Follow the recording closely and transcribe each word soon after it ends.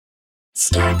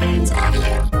Scarpins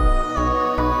Audio.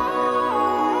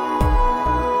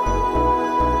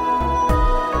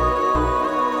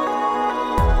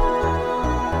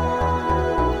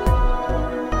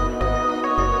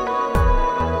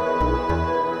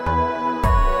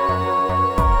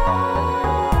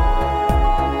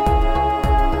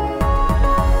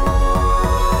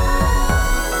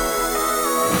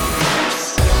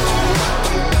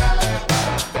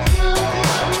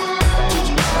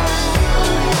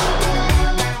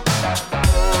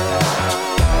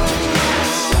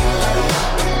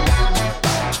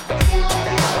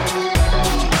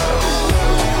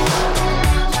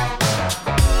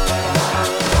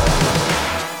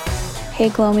 Hey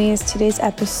Glomies, today's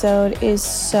episode is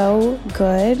so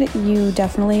good. You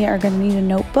definitely are going to need a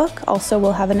notebook. Also,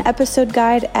 we'll have an episode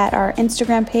guide at our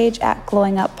Instagram page at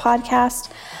Glowing Up Podcast.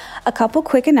 A couple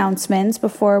quick announcements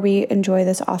before we enjoy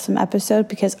this awesome episode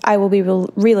because I will be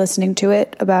re-listening to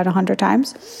it about 100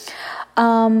 times.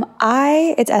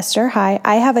 It's Esther. Hi.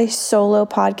 I have a solo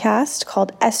podcast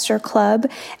called Esther Club,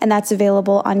 and that's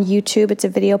available on YouTube. It's a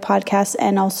video podcast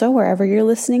and also wherever you're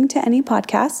listening to any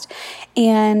podcast.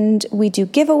 And we do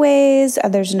giveaways.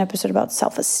 There's an episode about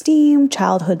self-esteem,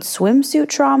 childhood swimsuit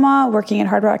trauma, working at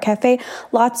Hard Rock Cafe,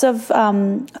 lots of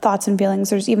thoughts and feelings.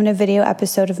 There's even a video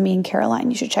episode of me and Caroline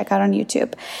you should check out on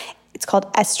YouTube. It's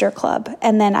called Esther Club.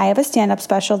 And then I have a stand-up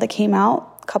special that came out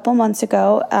a couple months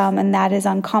ago, and that is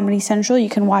on Comedy Central. You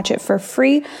can watch it for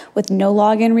free with no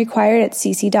login required at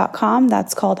cc.com.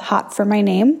 That's called Hot for My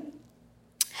Name.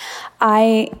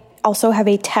 I also have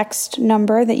a text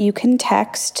number that you can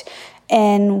text,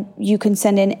 and you can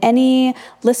send in any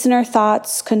listener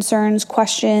thoughts, concerns,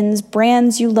 questions,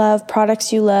 brands you love,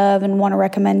 products you love and want to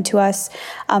recommend to us.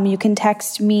 You can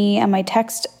text me at my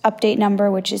text update number,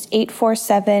 which is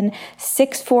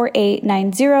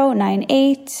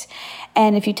 847-648-9098.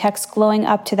 And if you text Glowing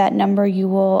Up to that number, you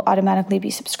will automatically be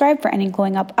subscribed for any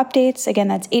Glowing Up updates. Again,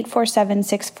 that's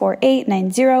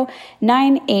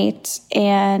 847-648-9098.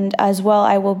 And as well,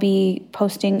 I will be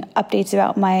posting updates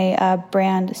about my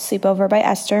brand Sleepover by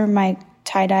Esther, my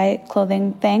tie-dye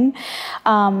clothing thing.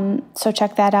 So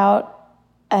check that out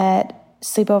at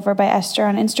Sleepover by Esther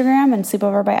on Instagram and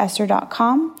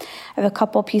sleepoverbyesther.com. I have a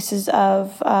couple pieces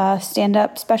of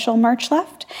stand-up special merch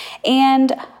left.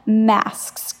 And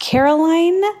masks.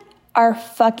 Caroline, our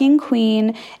fucking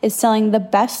queen, is selling the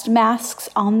best masks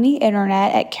on the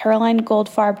internet at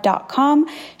carolinegoldfarb.com.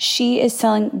 She is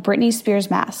selling Britney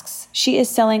Spears masks. She is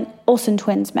selling Olsen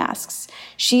Twins masks.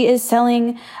 She is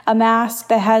selling a mask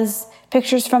that has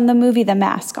pictures from the movie The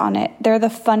Mask on it. They're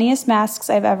the funniest masks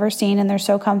I've ever seen, and they're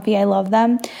so comfy. I love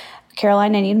them.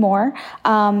 Caroline, I need more.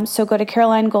 So go to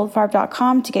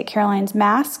carolinegoldfarb.com to get Caroline's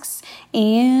masks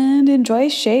and enjoy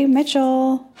Shay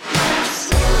Mitchell.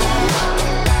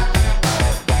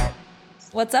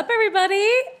 What's up, everybody?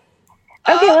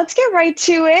 Okay, let's get right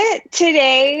to it.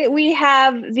 Today we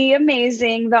have the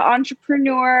amazing, the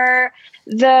entrepreneur,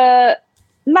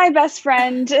 my best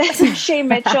friend, Shay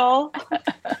Mitchell.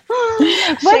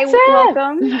 Shay,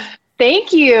 welcome.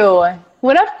 Thank you.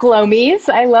 What up, Glomies?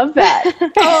 I love that.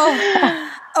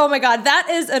 Oh my God, that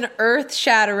is an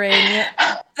earth-shattering.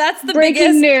 That's the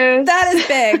breaking biggest news. That is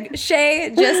big.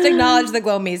 Shay, just acknowledge the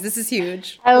Glomies. This is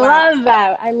huge. I love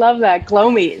that.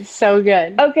 Glomies. So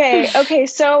good. Okay.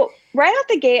 So right out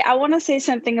the gate, I want to say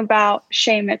something about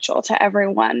Shay Mitchell to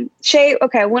everyone. Shay,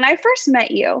 okay, when I first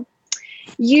met you,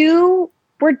 you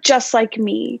were just like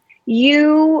me.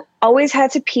 You always had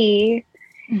to pee.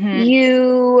 Mm-hmm.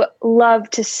 You love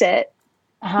to sit.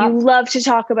 Uh-huh. You love to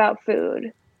talk about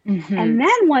food. Mm-hmm. And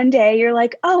then one day you're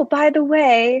like, oh, by the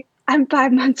way, I'm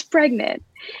 5 months pregnant.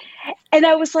 And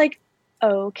I was like,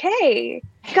 okay,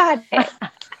 got it.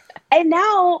 And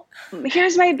now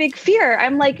here's my big fear.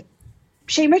 I'm like,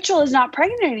 Shay Mitchell is not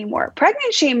pregnant anymore.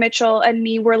 Pregnant Shay Mitchell and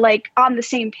me were like on the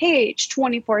same page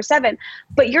 24/7,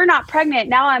 but you're not pregnant.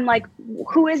 Now I'm like,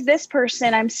 who is this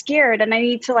person? I'm scared and I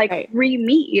need to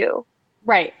re-meet you.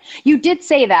 Right. You did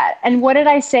say that. And what did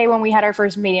I say when we had our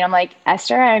first meeting? I'm like,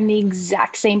 Esther, I'm the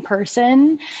exact same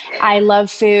person. I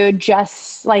love food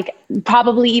just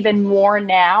probably even more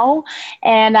now.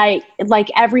 And I like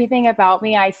everything about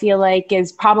me, I feel like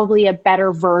is probably a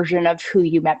better version of who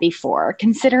you met before.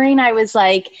 Considering I was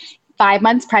 5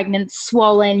 months pregnant,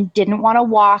 swollen, didn't want to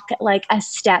walk a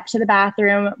step to the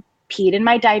bathroom, peed in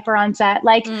my diaper on set.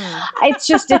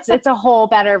 It's a whole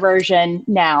better version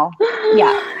now.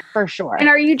 Yeah, for sure. And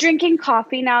are you drinking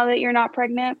coffee now that you're not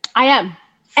pregnant? I am.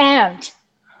 And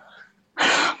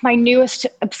my newest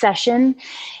obsession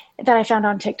that I found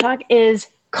on TikTok is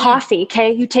coffee.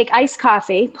 Okay. You take iced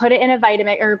coffee, put it in a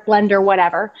Vitamix or blender,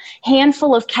 whatever,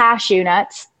 handful of cashew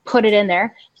nuts, put it in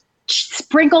there,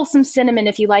 Sprinkle some cinnamon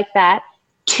if you like that.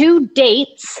 2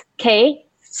 dates, okay?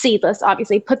 Seedless,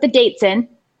 obviously. Put the dates in.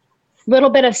 Little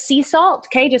bit of sea salt,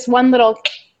 okay? Just one little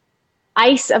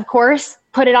ice, of course.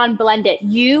 Put it on, blend it.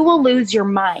 You will lose your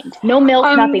mind. No milk,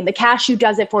 nothing. The cashew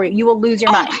does it for you. You will lose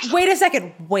your mind. Wait a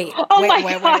second. Wait.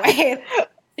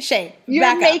 Shay,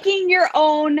 You're making your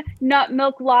own nut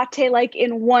milk latte like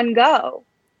in one go.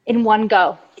 In one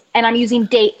go. And I'm using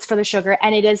dates for the sugar.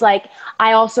 And it is like,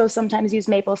 I also sometimes use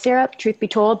maple syrup, truth be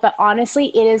told. But honestly,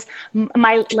 it is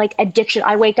my like addiction.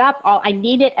 I wake up, I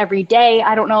need it every day.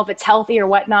 I don't know if it's healthy or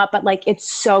whatnot, but like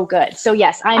it's so good. So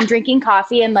yes, I'm drinking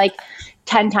coffee and like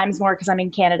 10 times more because I'm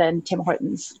in Canada and Tim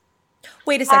Hortons.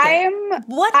 Wait a second.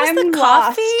 What was the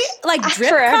coffee? Lost. Like drip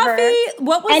Forever. coffee?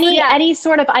 What was any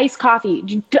sort of iced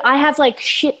coffee. I have like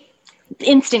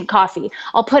instant coffee.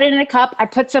 I'll put it in a cup. I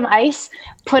put some ice,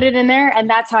 put it in there, and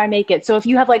that's how I make it. So if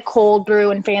you have like cold brew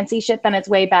and fancy shit, then it's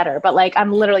way better. But like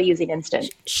I'm literally using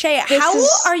instant. Shay, how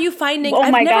are you finding? Oh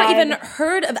I've my never God. even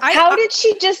heard of. How did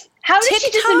she just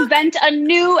invent a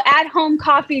new at-home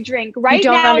coffee drink right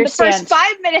now in the first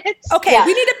 5 minutes? Okay, Yeah.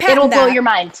 we need to patent It'll that. blow your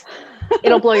mind.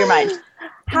 It'll blow your mind.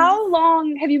 How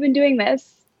long have you been doing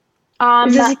this?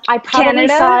 I probably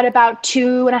Canada? saw it about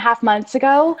 2.5 months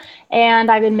ago,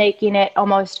 and I've been making it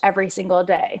almost every single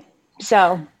day.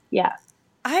 So yeah.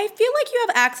 I feel like you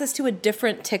have access to a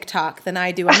different TikTok than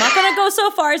I do. I'm not going to go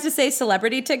so far as to say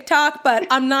celebrity TikTok, but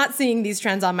I'm not seeing these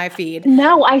trends on my feed.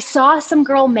 No, I saw some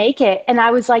girl make it, and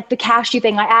I was like, the cashew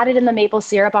thing, I added in the maple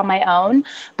syrup on my own,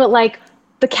 but like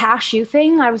the cashew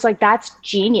thing, I was like, that's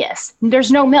genius.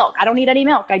 There's no milk. I don't need any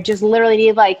milk. I just literally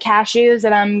need like cashews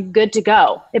and I'm good to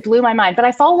go. It blew my mind. But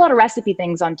I follow a lot of recipe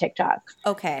things on TikTok.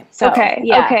 Okay. So, Okay.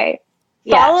 yeah. Okay.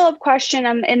 Yeah. Follow-up question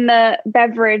in the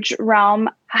beverage realm.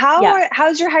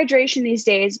 How's your hydration these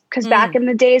days? Because back in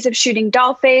the days of shooting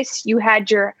Dollface, you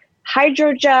had your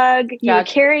hydro jug. You were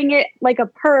carrying it like a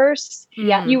purse.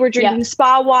 Yeah. You were drinking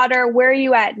spa water. Where are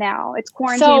you at now? It's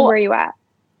quarantine. So- where are you at?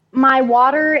 My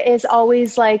water is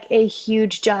always like a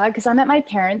huge jug because I'm at my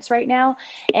parents' right now.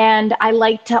 And I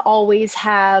like to always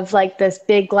have like this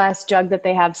big glass jug that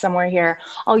they have somewhere here.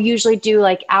 I'll usually do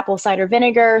like apple cider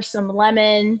vinegar, some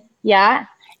lemon. Yeah.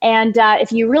 And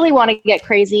if you really want to get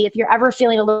crazy, if you're ever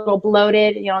feeling a little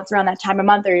bloated, you know, it's around that time of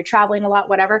month or you're traveling a lot,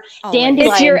 whatever,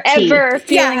 dandelion If you're tea. ever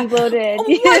feeling bloated.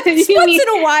 Once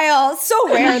in a while.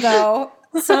 So rare though.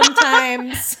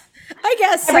 Sometimes. I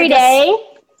guess. Every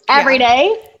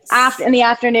day. In the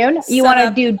afternoon, you want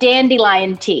to do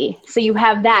dandelion tea. So you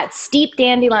have that steep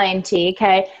dandelion tea,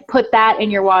 okay? Put that in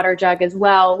your water jug as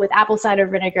well with apple cider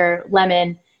vinegar,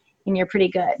 lemon, and you're pretty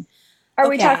good. Are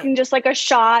we talking just like a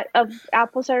shot of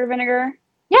apple cider vinegar?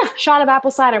 Yeah, shot of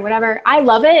apple cider, whatever. I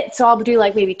love it, so I'll do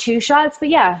like maybe 2 shots. But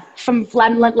yeah, from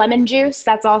lemon juice,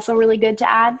 that's also really good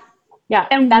to add. Yeah,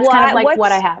 And that's kind of like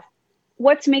what I have.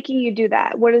 What's making you do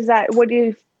that? What is that? What do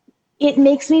you... It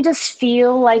makes me just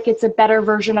feel like it's a better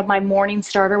version of my morning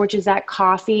starter, which is that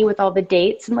coffee with all the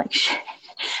dates and like shit.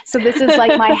 So this is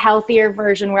like my healthier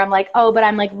version where I'm like, oh, but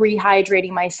I'm like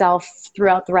rehydrating myself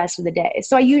throughout the rest of the day.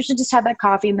 So I usually just have that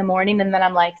coffee in the morning and then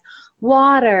I'm like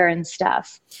water and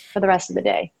stuff for the rest of the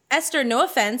day. Esther, no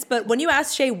offense, but when you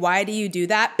ask Shay, why do you do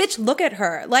that? Bitch, look at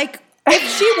her. Like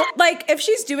if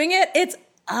she's doing it, it's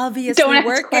obviously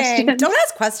working. Don't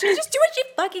ask questions. Just do what she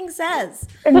fucking says.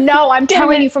 No, I'm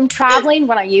telling you from traveling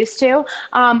when I used to,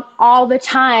 all the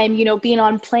time, you know, being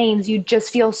on planes, you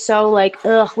just feel so like,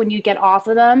 ugh, when you get off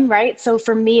of them. Right. So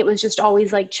for me, it was just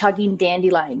always like chugging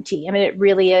dandelion tea. I mean, it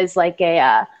really is like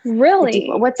Really?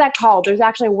 What's that called? There's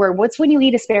actually a word. What's when you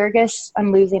eat asparagus?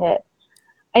 I'm losing it.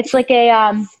 It's like a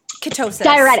Ketosis.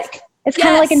 diuretic. It's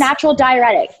kind of like a natural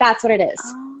diuretic. That's what it is.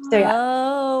 So yeah.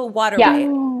 Oh, water Yeah.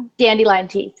 weight. Dandelion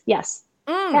tea. Yes.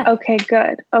 Mm. Okay,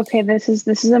 good. Okay, this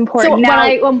is important. So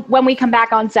Now, when we come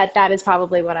back on set, that is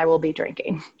probably what I will be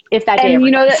drinking. If that day and ever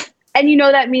you know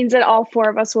comes. that means that all 4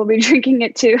 of us will be drinking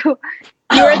it too. You're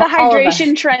the All of us.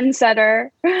 hydration trendsetter.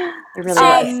 It really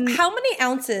is. How many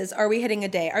ounces are we hitting a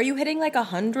day? Are you hitting like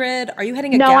 100? Are you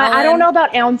hitting a No, gallon? I don't know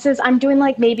about ounces. I'm doing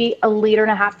like maybe a liter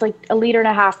and a half, like a liter and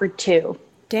a half or 2.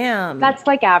 Damn. That's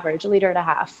like average, a liter and a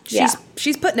half.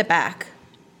 She's putting it back.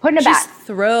 Putting it She's back.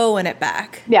 throwing it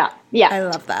back. Yeah. I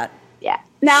love that. Yeah.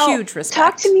 Now, Huge respect.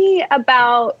 talk to me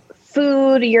about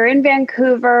food. You're in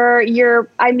Vancouver.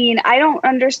 I don't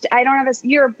understand. I don't have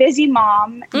you're a busy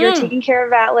mom. You're taking care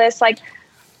of Atlas.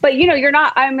 But you know, you're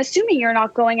not, I'm assuming you're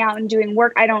not going out and doing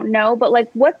work. I don't know. But like,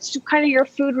 what's kind of your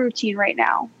food routine right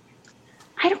now?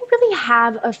 I don't really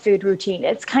have a food routine.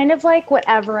 It's kind of like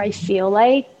whatever I feel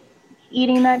like.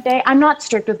 eating that day. I'm not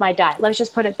strict with my diet. Let's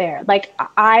just put it there. Like,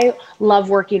 I love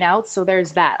working out. So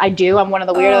there's that. I do. I'm one of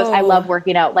the weirdos. I love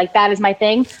working out. Like, that is my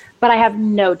thing. But I have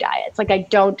no diets. Like, I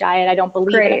don't diet. I don't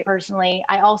believe in it personally.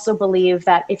 I also believe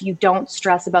that if you don't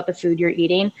stress about the food you're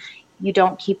eating, you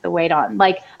don't keep the weight on.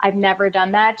 Like, I've never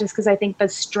done that just because I think the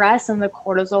stress and the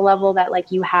cortisol level that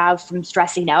like you have from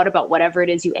stressing out about whatever it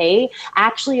is you ate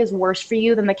actually is worse for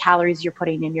you than the calories you're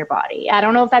putting in your body. I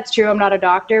don't know if that's true. I'm not a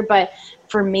doctor, but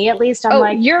for me at least, I'm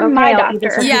like, you're okay, my I'll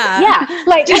doctor. Yeah.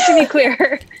 Like, just to be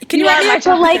clear, Can you let me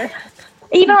but like,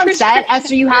 even on set,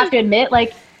 Esther, you have to admit,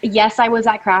 like, yes, I was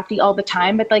at Crafty all the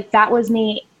time, but like that was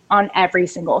me on every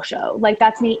single show. Like,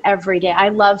 that's me every day. I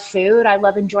love food. I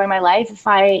love enjoying my life. If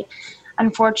I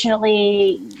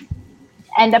unfortunately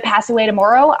end up passing away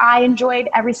tomorrow, I enjoyed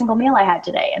every single meal I had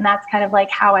today. And that's kind of like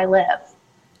how I live.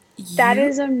 That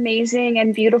is amazing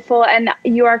and beautiful, and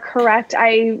you are correct.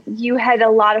 You had a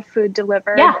lot of food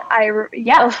delivered.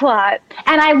 A lot,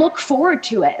 and I look forward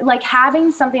to it. Like,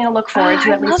 having something to look forward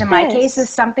to, at least in my case,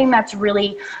 is something that's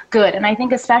really good. And I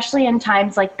think especially in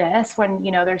times like this, when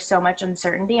there's so much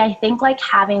uncertainty, I think like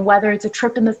having, whether it's a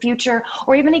trip in the future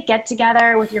or even a get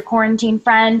together with your quarantine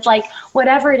friend, like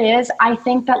whatever it is, I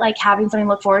think that like having something to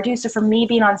look forward to. So for me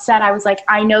being on set, I was like,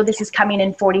 I know this is coming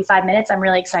in 45 minutes. I'm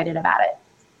really excited about it.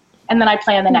 And then I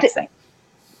plan the next thing.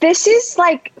 This is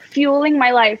like fueling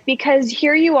my life, because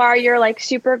here you are, you're like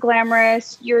super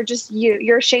glamorous. You're just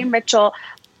you're Shay Mitchell,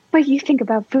 but you think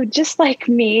about food just like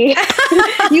me.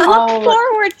 You look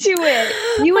forward to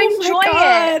it. You enjoy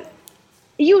it.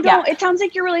 You don't, it sounds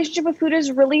like your relationship with food is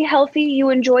really healthy. You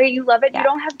enjoy it. You love it. You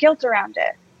don't have guilt around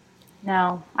it.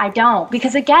 No, I don't.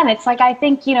 Because again, it's like, I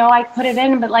think, I put it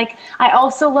in, but like, I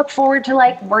also look forward to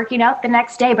like working out the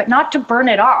next day, but not to burn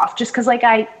it off, just because like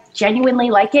I genuinely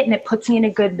like it and it puts me in a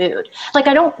good mood. Like,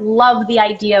 I don't love the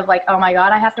idea of like, oh my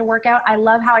God, I have to work out. I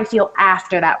love how I feel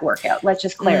after that workout. Let's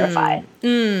just clarify. Right?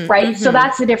 Mm-hmm. So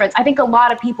that's the difference. I think a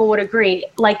lot of people would agree,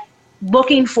 like,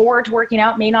 looking forward to working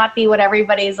out may not be what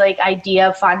everybody's like idea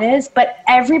of fun is, but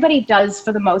everybody does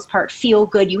for the most part feel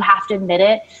good. You have to admit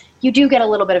it. You do get a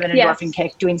little bit of an endorphin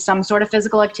kick doing some sort of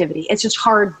physical activity. It's just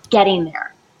hard getting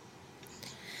there.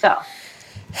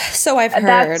 So I've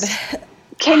heard.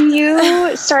 Can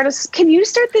you start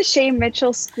the Shay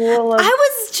Mitchell school of, I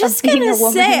was just gonna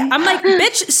say, I'm like,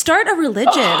 bitch, start a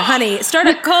religion, honey. Start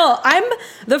a cult. I'm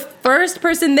the first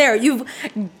person there. You've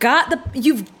got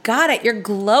it. You're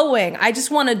glowing. I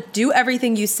just want to do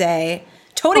everything you say.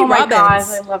 Tony Robbins. Oh my gosh,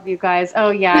 I love you guys.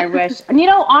 Oh yeah, I wish. And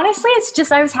honestly, it's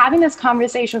just, I was having this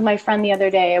conversation with my friend the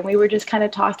other day, and we were just kind of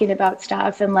talking about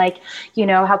stuff and like,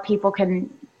 how people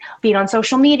can be on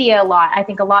social media a lot. I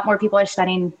think a lot more people are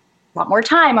spending a lot more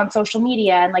time on social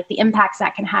media and like the impacts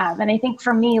that can have. And I think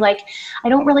for me, like, I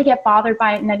don't really get bothered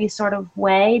by it in any sort of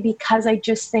way, because I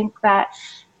just think that,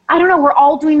 I don't know, we're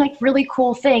all doing like really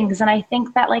cool things. And I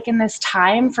think that like in this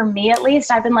time, for me at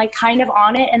least, I've been like kind of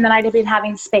on it, and then I've been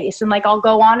having space, and like I'll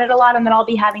go on it a lot and then I'll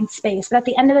be having space. But at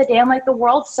the end of the day, I'm like, the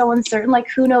world's so uncertain, like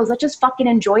who knows? Let's just fucking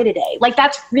enjoy today. Like,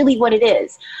 that's really what it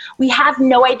is. We have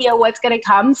no idea what's going to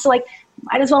come. So like,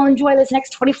 might as well enjoy this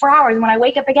next 24 hours. When I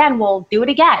wake up again, we'll do it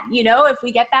again, if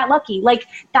we get that lucky. Like,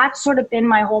 that's sort of been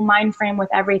my whole mind frame with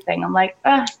everything. I'm like,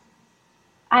 I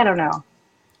don't know.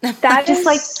 That just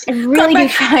like, I really do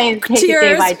try and take it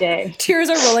day by day. Tears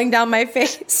are rolling down my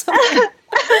face.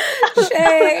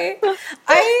 Shay,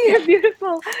 you're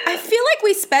beautiful. I feel like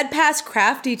we sped past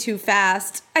Crafty too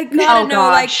fast. I gotta know,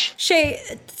 like, Shay,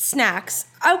 snacks.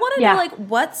 I want to know, like,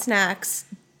 what snacks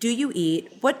do you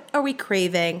eat? What are we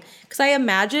craving? Because I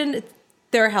imagine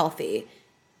they're healthy.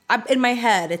 In my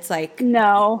head, it's like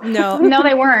no,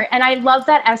 they weren't. And I love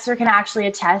that Esther can actually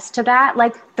attest to that.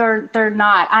 Like, they're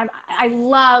not. I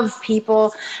love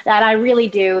people that I really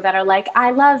do that are like,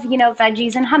 I love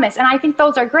veggies and hummus, and I think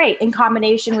those are great in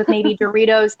combination with maybe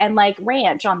Doritos and like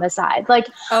ranch on the side. Like,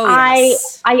 I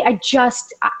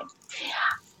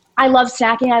love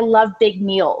snacking. I love big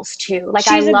meals too. Like,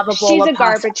 I love a bowl of pasta. She's a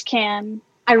garbage can.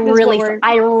 I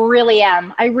really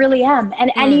am.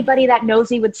 And anybody that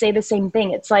knows me would say the same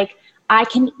thing. It's like, I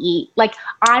can eat. Like,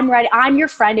 I'm ready. I'm your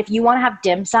friend. If you want to have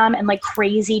dim sum and like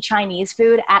crazy Chinese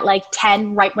food at like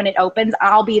 10 right when it opens,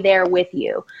 I'll be there with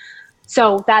you.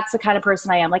 So that's the kind of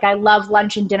person I am. Like, I love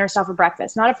lunch and dinner stuff for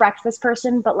breakfast. Not a breakfast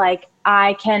person, but like,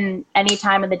 I can, any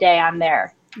time of the day, I'm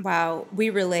there. Wow, we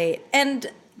relate. And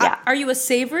are you a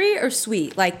savory or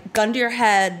sweet? Like, gun to your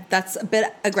head, that's a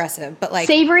bit aggressive, but like...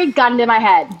 Savory, gun to my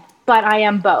head, but I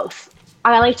am both.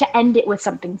 I like to end it with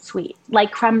something sweet,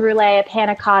 like creme brulee,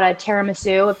 panna cotta,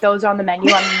 tiramisu. If those are on the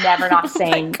menu, I'm never not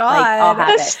saying, like, I'll have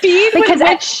the it. Speed because with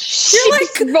which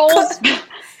she rolls...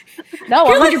 No,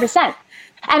 100%.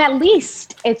 And at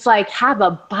least it's like, have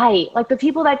a bite. Like the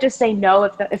people that just say no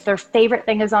if their favorite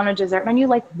thing is on a dessert menu,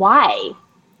 like why?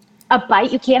 A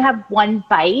bite? You can't have one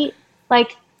bite?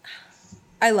 Like,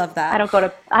 I love that. I don't go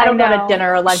to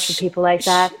dinner or lunch with people like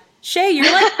that. Shay,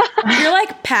 you're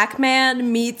like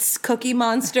Pac-Man meets Cookie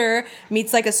Monster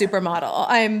meets like a supermodel.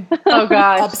 I'm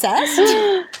obsessed.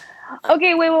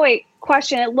 Okay, wait.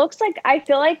 Question. It looks like, I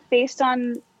feel like based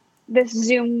on this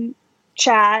Zoom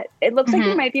chat, it looks like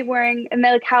you might be wearing, and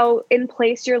like how in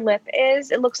place your lip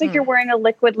is, it looks like you're wearing a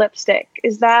liquid lipstick.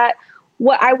 Is that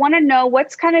what I want to know?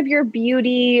 What's kind of your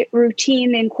beauty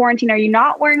routine in quarantine? Are you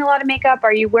not wearing a lot of makeup?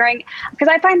 Are you wearing, because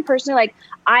I find personally, like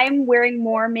I'm wearing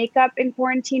more makeup in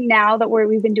quarantine now that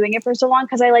we've been doing it for so long,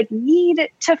 because I like need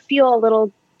to feel a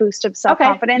little boost of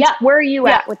self-confidence. Okay. Yeah. Where are you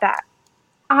at with that?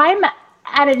 I'm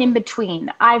at an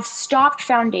in-between. I've stopped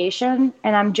foundation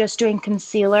and I'm just doing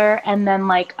concealer and then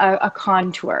like a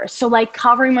contour. So like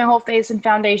covering my whole face in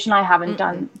foundation, I haven't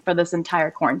done for this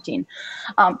entire quarantine.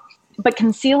 But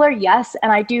concealer, yes.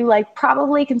 And I do like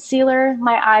probably concealer,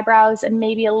 my eyebrows, and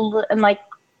maybe a little, and like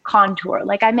contour.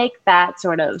 Like I make that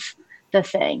sort of the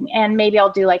thing. And maybe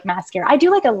I'll do like mascara. I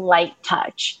do like a light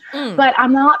touch, but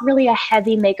I'm not really a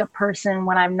heavy makeup person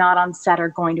when I'm not on set or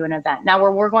going to an event. Now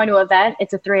where we're going to an event,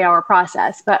 it's a 3-hour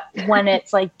process. But when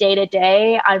it's like day to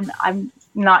day, I'm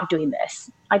not doing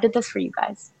this. I did this for you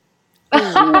guys.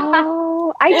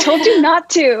 Oh, I told you not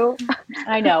to.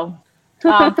 I know.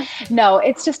 No,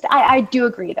 it's just, I do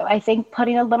agree though. I think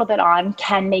putting a little bit on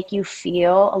can make you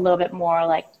feel a little bit more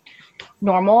like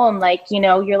normal and like, you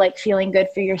know, you're like feeling good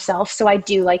for yourself. So I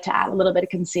do like to add a little bit of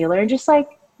concealer and just like,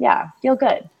 yeah, feel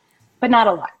good, but not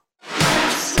a lot.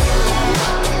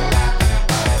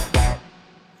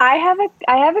 I have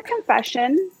a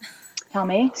confession. Tell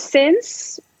me.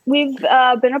 Since we've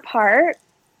been apart,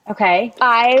 okay,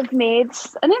 I've made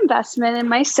an investment in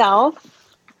myself.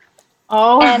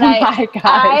 Oh, and my gosh.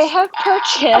 I have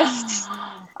purchased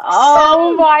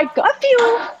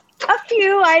a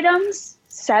few items,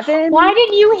 7. Why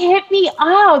didn't you hit me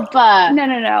up?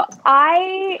 No.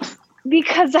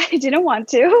 Because I didn't want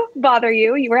to bother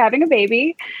you. You were having a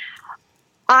baby.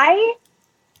 If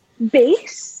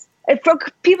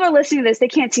people are listening to this, they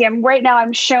can't see. Right now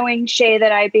I'm showing Shay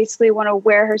that I basically want to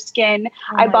wear her skin.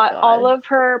 I bought all of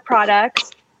her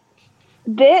products.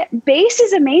 The base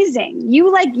is amazing.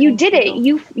 You did it.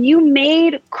 You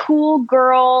made cool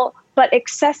girl but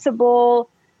accessible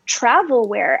travel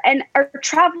wear or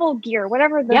travel gear,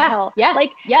 whatever the hell. Yeah.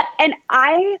 And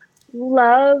I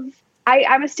love.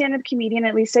 I'm a stand-up comedian.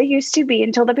 At least I used to be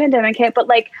until the pandemic hit. But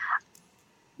like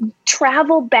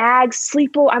travel bags,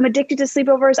 I'm addicted to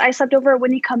sleepovers. I slept over at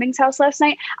Whitney Cummings' house last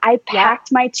night. I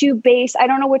packed my 2 base. I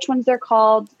don't know which ones they're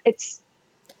called.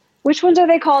 Which ones are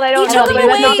they called? I don't know. You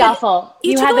had the duffel.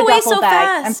 You had the duffel so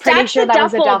bag. I'm pretty sure that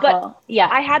was a duffel. Yeah.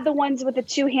 I had the ones with the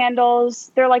 2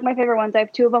 handles. They're like my favorite ones. I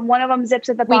have 2 of them. One of them zips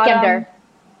at the bottom. Weekender.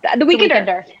 The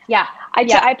Weekender. Yeah.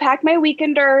 I packed my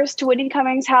Weekenders to Whitney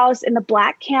Cummings' house in the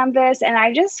black canvas, and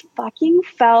I just fucking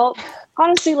felt,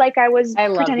 honestly, like I was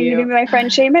pretending to be my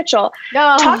friend Shay Mitchell.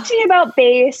 No. Talk to me about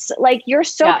base. Like, you're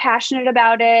so passionate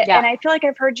about it, and I feel like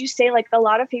I've heard you say, like, a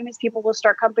lot of famous people will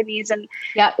start companies, and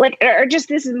like, or just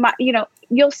this is my,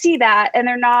 you'll see that, and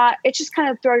they're not. It's just kind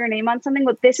of throw your name on something,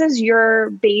 but this is your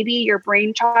baby, your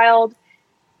brainchild.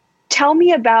 Tell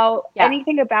me about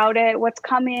anything about it. What's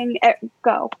coming?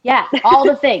 Go. Yeah, all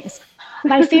the things.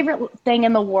 My favorite thing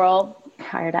in the world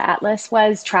prior to Atlas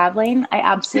was traveling. I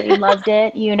absolutely loved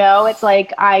it. It's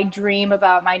like I dream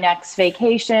about my next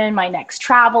vacation, my next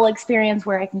travel experience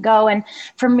where I can go. And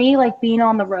for me, like being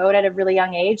on the road at a really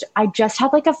young age, I just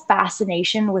had like a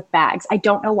fascination with bags. I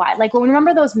don't know why. Like,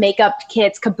 remember those makeup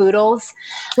kits, caboodles?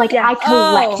 Like I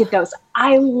collected those.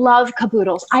 I love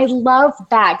caboodles. I love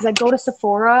bags. I'd go to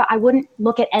Sephora. I wouldn't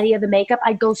look at any of the makeup.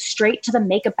 I'd go straight to the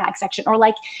makeup bag section, or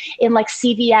like in like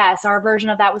CVS, our version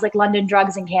of that was like London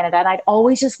Drugs in Canada. And I'd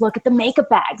always just look at the makeup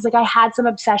bags. Like I had some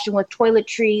obsession with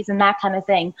toiletries and that kind of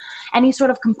thing. Any sort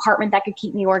of compartment that could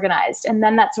keep me organized. And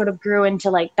then that sort of grew into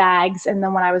like bags. And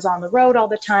then when I was on the road all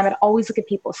the time, I'd always look at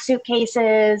people's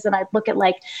suitcases and I'd look at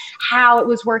like how it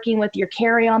was working with your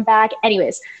carry-on bag.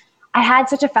 Anyways, I had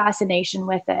such a fascination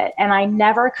with it, and I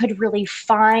never could really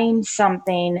find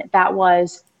something that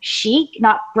was chic,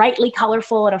 not brightly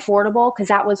colorful and affordable, because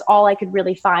that was all I could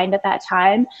really find at that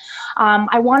time.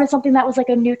 I wanted something that was like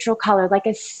a neutral color, like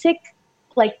a sick,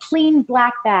 like clean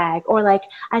black bag, or like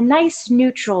a nice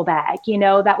neutral bag,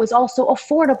 that was also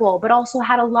affordable, but also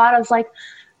had a lot of like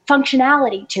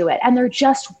functionality to it. And there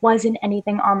just wasn't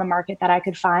anything on the market that I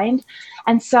could find.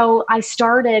 And so I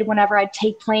started, whenever I'd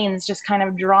take planes, just kind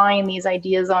of drawing these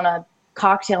ideas on a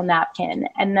cocktail napkin.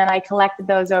 And then I collected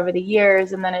those over the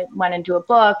years, and then it went into a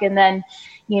book. And then,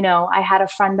 you know, I had a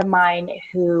friend of mine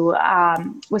who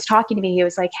was talking to me. He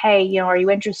was like, hey, you know, are you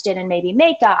interested in maybe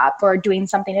makeup or doing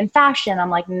something in fashion? I'm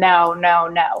like, no.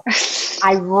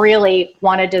 I really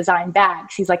want to design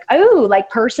bags. He's like, oh, like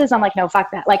purses? I'm like, no, fuck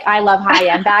that. Like, I love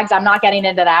high-end bags. I'm not getting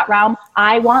into that realm.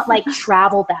 I want like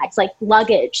travel bags, like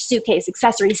luggage, suitcase,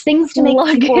 accessories, things to make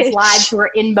people's lives who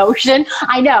are in motion.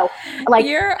 I know. Like,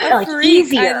 you're a freak.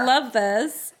 Easier. I love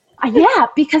this. Yeah,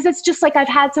 because it's just like I've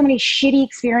had so many shitty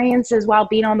experiences while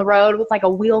being on the road with like a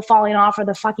wheel falling off or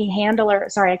the fucking handle, or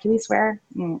sorry, can we swear?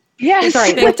 Yeah,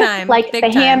 sorry, big time. Like big the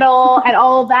time. handle and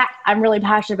all of that. I'm really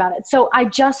passionate about it. So I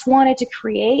just wanted to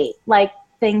create like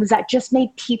things that just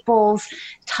made people's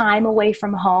time away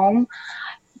from home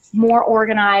more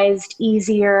organized,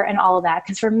 easier, and all of that.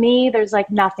 Because for me, there's like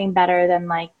nothing better than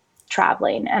like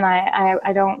traveling, and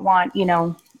I don't want, you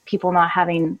know, people not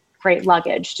having great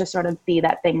luggage to sort of be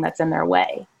that thing that's in their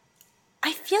way.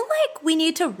 I feel like we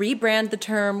need to rebrand the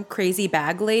term crazy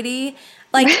bag lady.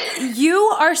 Like, you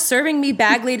are serving me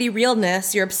bag lady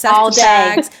realness. You're obsessed All with day.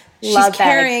 bags. Love She's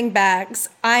carrying bags.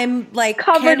 I'm like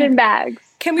covered in bags.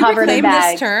 Can we reclaim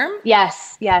this term?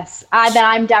 Yes.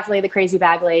 I'm definitely the crazy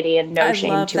bag lady, and no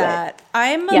shame to it.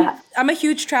 I'm a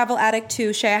huge travel addict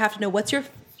too. Shay, I have to know, what's your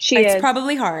it's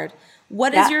probably hard.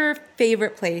 What is your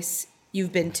favorite place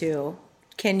you've been to?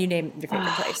 Can you name your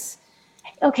favorite place?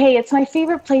 Okay, it's my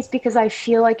favorite place because I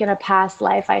feel like in a past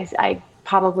life I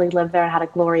probably lived there and had a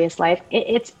glorious life.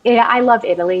 I love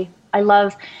Italy. I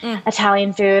love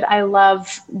Italian food. I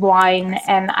love wine,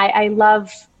 and I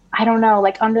love, I don't know,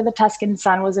 like Under the Tuscan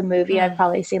Sun was a movie I've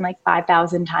probably seen like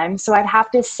 5,000 times. So I'd have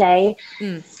to say,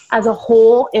 as a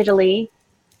whole, Italy.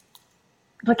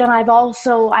 But then I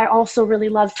also really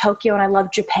love Tokyo, and I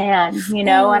love Japan, you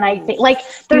know, and I think like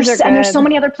there's so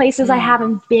many other places I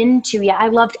haven't been to yet. I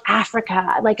loved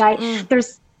Africa. Like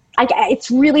it's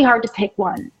really hard to pick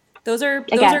one. Those are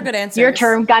good answers. Your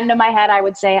term, gun to my head, I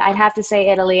would say I'd have to say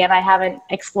Italy, and I haven't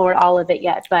explored all of it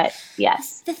yet, but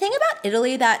yes. The thing about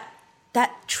Italy that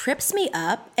trips me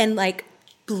up and like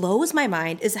blows my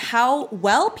mind is how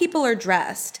well people are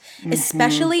dressed,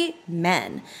 especially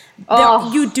men.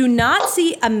 You do not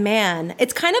see a man.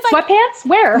 It's kind of like sweatpants?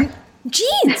 Where?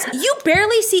 Jeans. You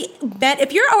barely see men.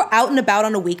 If you're out and about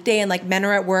on a weekday and like men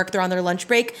are at work, they're on their lunch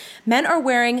break, men are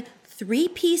wearing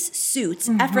 3-piece suits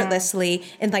effortlessly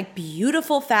in like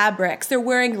beautiful fabrics. They're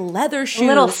wearing leather shoes. A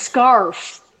little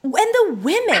scarf. And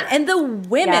the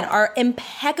women are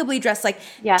impeccably dressed, like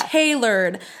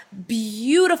tailored,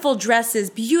 beautiful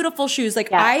dresses, beautiful shoes.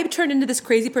 Like I turned into this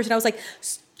crazy person. I was like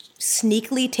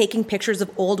sneakily taking pictures of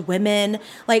old women.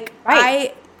 Like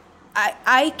I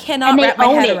cannot wrap my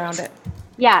head around it.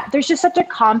 Yeah, there's just such a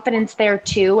confidence there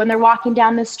too. When they're walking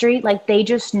down the street, like they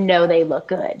just know they look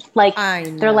good. Like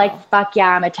they're like, fuck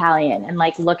yeah, I'm Italian, and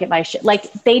like look at my shit.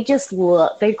 Like they just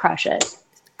look, they crush it.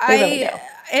 They really do.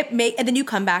 And then you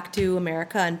come back to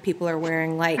America and people are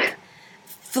wearing like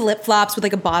flip-flops with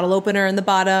like a bottle opener in the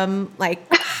bottom, like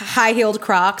high-heeled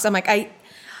Crocs. I'm like, I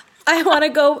want to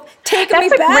go take me back.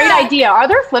 That's a great idea. Are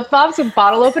there flip-flops with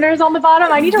bottle openers on the bottom?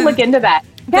 I need to look into that.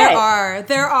 Okay.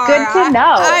 There are. Good to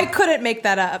know. I couldn't make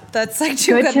that up. That's like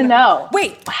too good to know.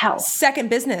 Wait. Wow. Second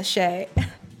business, Shay.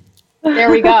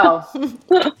 There we go.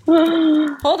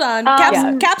 Hold on.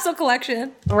 Capsule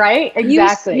collection. Right?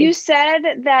 Exactly. You said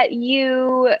that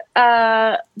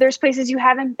there's places you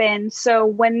haven't been. So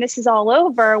when this is all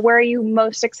over, where are you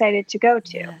most excited to go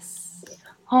to? Yes.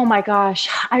 Oh my gosh.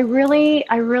 I really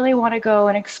want to go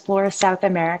and explore South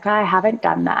America. I haven't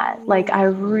done that. Like I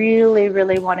really,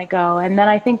 really want to go. And then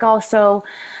I think also,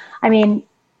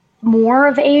 more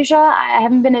of Asia. I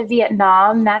haven't been to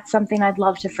Vietnam. That's something I'd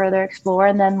love to further explore.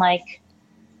 And then like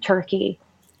Turkey.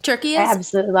 Turkey is? I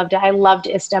absolutely loved it. I loved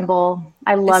Istanbul.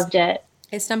 I loved it.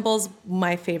 Istanbul's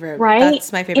my favorite. Right?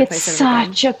 That's my favorite place I've ever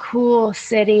been. It's such a cool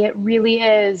city. It really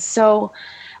is. So,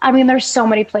 there's so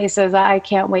many places I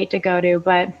can't wait to go to.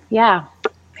 But yeah,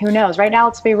 who knows? Right now,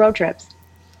 let's be road trips.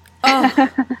 Oh,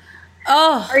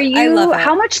 I love it.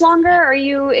 How much longer are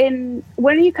you in?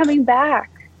 When are you coming back?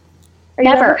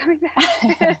 Never coming back.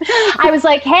 I was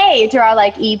like, hey, to our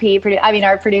like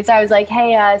our producer, I was like,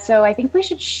 hey, so I think we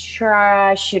should shoot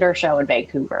our show in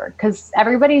Vancouver because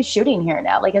everybody's shooting here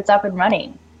now. Like it's up and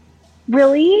running.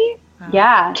 Really?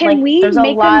 Yeah. Can we there's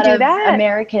make a lot them do of that?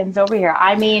 Americans over here.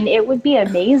 It would be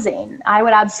amazing. I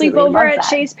would absolutely sleep over love at that.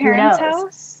 Shay's parents'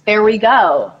 house. There we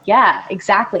go. Yeah,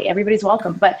 exactly. Everybody's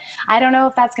welcome. But I don't know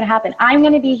if that's going to happen. I'm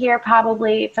going to be here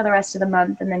probably for the rest of the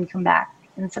month and then come back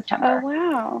in September. Oh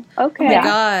wow. Okay. Oh my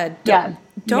God.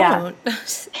 Don't.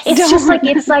 It's just like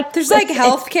it's like there's like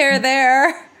healthcare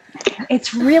there.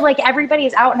 it's real. Like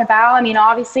everybody's out and about. I mean,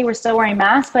 obviously we're still wearing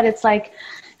masks, but it's like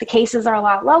the cases are a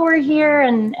lot lower here,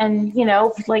 and you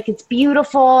know, like it's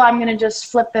beautiful. I'm gonna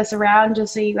just flip this around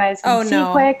just so you guys can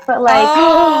see quick. But like,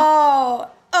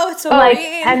 it's so like,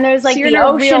 and there's like the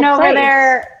ocean over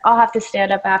there. I'll have to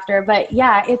stand up after, but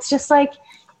yeah, it's just like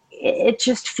it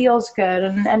just feels good,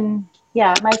 and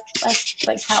yeah, my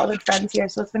like childhood friends here,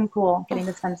 so it's been cool getting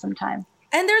to spend some time.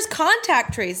 And there's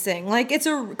contact tracing. Like,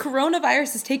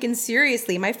 coronavirus is taken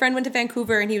seriously. My friend went to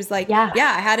Vancouver and he was like, yeah,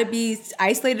 I had to be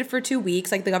isolated for 2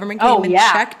 weeks. Like, the government came and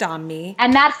checked on me.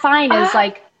 And that fine is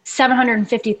like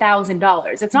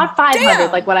 $750,000. It's not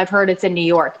 $500 like what I've heard it's in New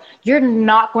York. You're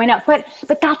not going out. But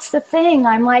that's the thing.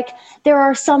 I'm like, there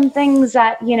are some things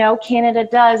that, you know, Canada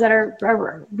does that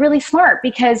are really smart,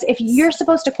 because if you're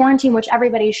supposed to quarantine, which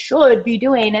everybody should be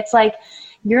doing, it's like,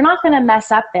 you're not going to mess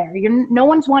up there. No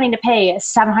one's wanting to pay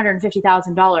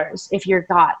 $750,000 if you're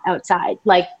got outside.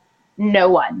 Like, no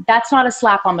one. That's not a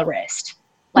slap on the wrist.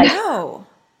 Like, no.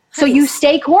 So you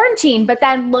stay quarantined, but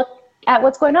then look at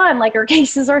what's going on. Like, our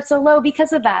cases are so low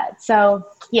because of that. So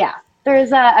yeah,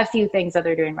 there's a few things that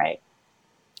they're doing right.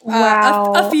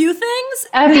 Wow. A few things?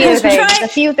 A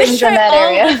few things in that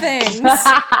area. All the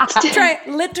things. Try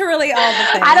literally all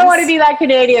the things. I don't want to be that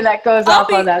Canadian that goes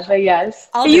off on that, but yes.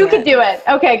 You could do it.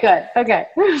 Okay, good. Okay.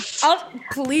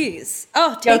 Please.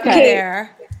 Take me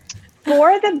there.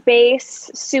 For the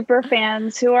base super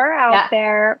fans who are out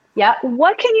there,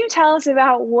 what can you tell us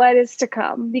about what is to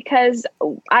come? Because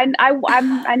I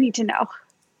need to know.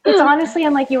 It's honestly,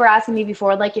 and like you were asking me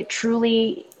before, like it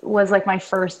truly was like my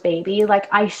first baby. Like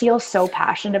I feel so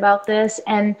passionate about this,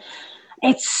 and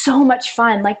it's so much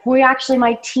fun. Like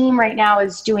my team right now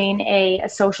is doing a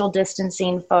social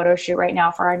distancing photo shoot right now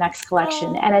for our next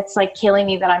collection. And it's like killing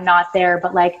me that I'm not there,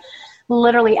 but like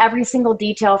literally every single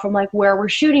detail, from like where we're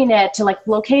shooting it to like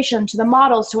location, to the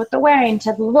models, to what they're wearing,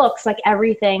 to the looks, like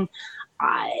everything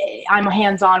I'm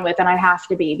hands-on with, and I have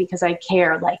to be, because I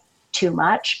care like too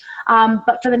much.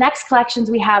 But for the next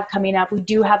collections we have coming up, we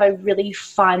do have a really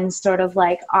fun sort of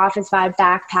like office vibe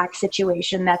backpack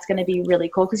situation that's going to be really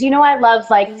cool. Because, you know, I love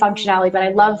like functionality, but I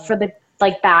love for the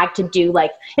like bag to do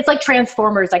like, it's like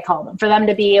Transformers, I call them, for them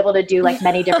to be able to do like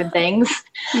many different things.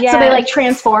 So they like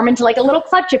transform into like a little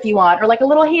clutch if you want, or like a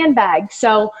little handbag.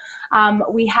 So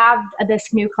we have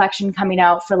this new collection coming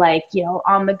out for like, you know,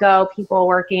 on the go people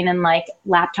working in like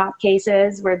laptop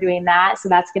cases. We're doing that. So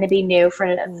that's going to be new for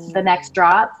the next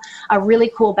drop. A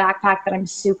really cool backpack that I'm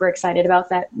super excited about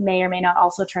that may or may not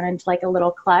also turn into like a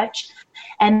little clutch.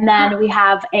 And then we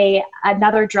have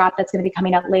another drop that's going to be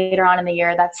coming out later on in the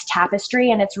year. That's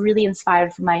tapestry. And it's really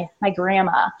inspired from my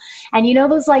grandma. And you know,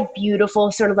 those like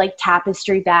beautiful sort of like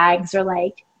tapestry bags, or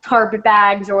like carpet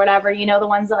bags or whatever, you know, the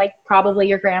ones that like probably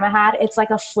your grandma had, it's like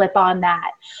a flip on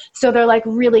that. So they're like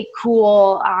really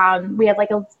cool. We have like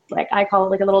I call it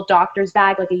like a little doctor's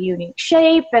bag, like a unique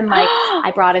shape. And like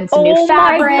I brought in some new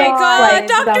fabrics. Oh my God, like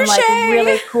Dr. some Shay. like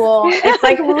really cool. It's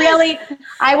like really,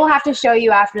 I will have to show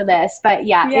you after this, but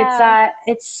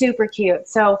it's super cute.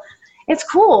 So it's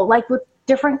cool. Like with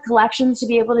different collections to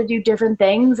be able to do different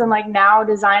things, and like now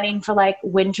designing for like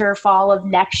winter, fall of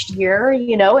next year,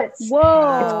 you know, it's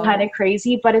kind of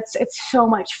crazy, but it's so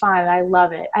much fun. I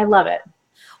love it.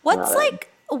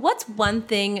 What's one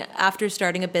thing after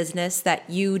starting a business that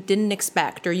you didn't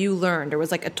expect, or you learned, or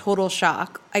was like a total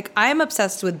shock? Like, I'm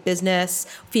obsessed with business,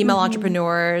 female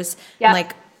entrepreneurs, and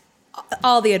like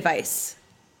all the advice.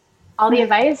 All the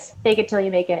advice, fake it till you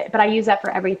make it. But I use that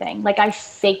for everything. Like I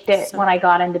faked it when I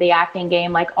got into the acting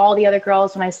game. Like all the other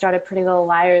girls, when I started Pretty Little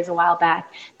Liars a while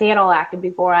back, they had all acted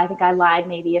before. I think I lied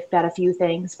maybe about a few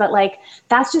things. But like,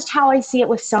 that's just how I see it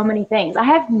with so many things. I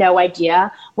have no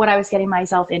idea what I was getting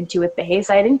myself into with base.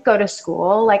 I didn't go to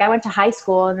school. Like I went to high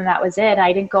school and then that was it.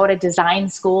 I didn't go to design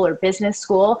school or business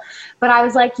school. But I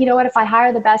was like, you know what, if I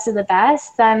hire the best of the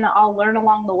best, then I'll learn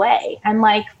along the way. And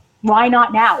like, why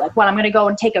not now? Like, what, I'm going to go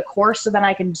and take a course so then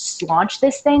I can just launch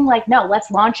this thing? Like, no, let's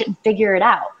launch it and figure it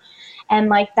out. And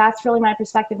like, that's really my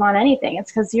perspective on anything.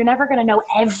 It's because you're never going to know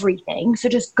everything. So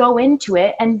just go into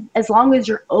it. And as long as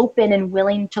you're open and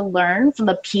willing to learn from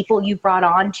the people you brought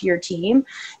on to your team,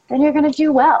 then you're going to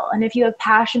do well. And if you have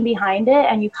passion behind it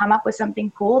and you come up with something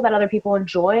cool that other people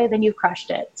enjoy, then you've crushed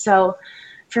it. So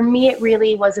for me, it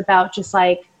really was about just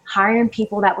like hiring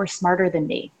people that were smarter than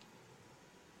me.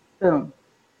 Boom.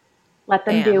 Let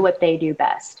them do what they do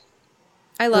best.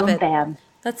 I love it. Bam.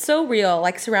 That's so real.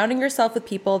 Like surrounding yourself with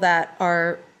people that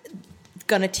are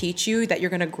going to teach you, that you're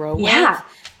going to grow with.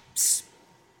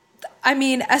 I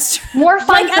mean, Esther. More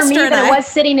fun like for me than it was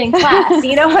sitting in class.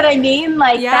 You know what I mean?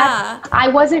 Like, I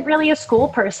wasn't really a school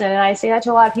person. And I say that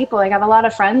to a lot of people. Like, I have a lot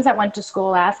of friends that went to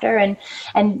school after and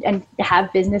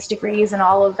have business degrees and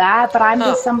all of that. But I'm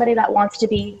just somebody that wants to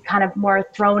be kind of more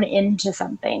thrown into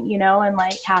something, you know, and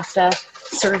like have to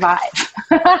survive.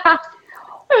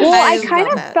 Well, I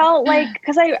kind of felt like,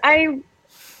 because I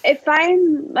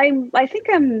think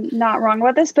I'm not wrong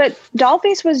about this, but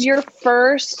Dollface was your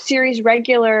first series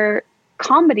regular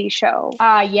comedy show.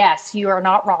 Yes, you are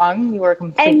not wrong. You are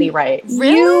completely right.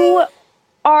 Really? You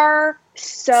are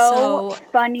so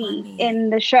funny in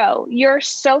the show. You're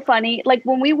so funny. Like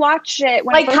when we watched it,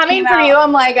 when like coming from you,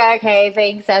 I'm like, okay,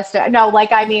 thanks, Esther. No,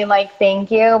 like I mean, like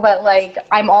thank you, but like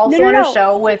I'm also on a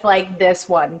show with like this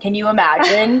one. Can you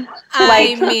imagine?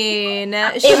 I mean,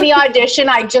 in the audition,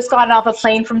 I just gotten off a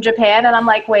plane from Japan, and I'm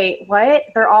like, wait, what?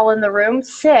 They're all in the room.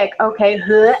 Sick. Okay,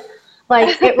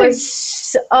 like it was.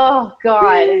 Oh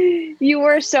God, you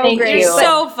were so great. You're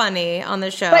so funny on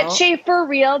the show. But Shay, for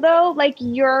real though, like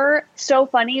you're so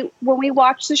funny. When we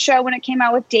watched the show when it came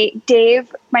out with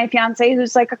Dave, my fiance,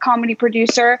 who's like a comedy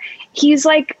producer, he's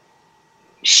like,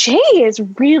 Shay is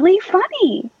really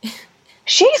funny.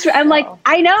 I'm like,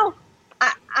 I know.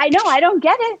 I know. I don't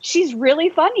get it. She's really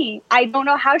funny. I don't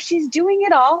know how she's doing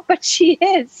it all, but she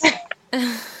is.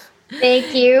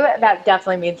 Thank you. That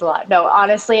definitely means a lot. No,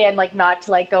 honestly, and like not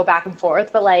to like go back and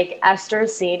forth, but like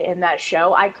Esther's scene in that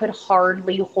show, I could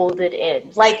hardly hold it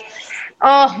in. Like,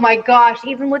 oh my gosh,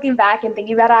 even looking back and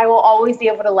thinking about it, I will always be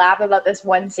able to laugh about this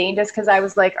one scene just because I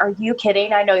was like, are you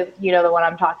kidding? I know you know the one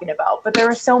I'm talking about. But there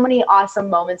were so many awesome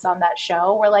moments on that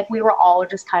show where like we were all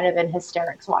just kind of in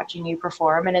hysterics watching you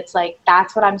perform. And it's like,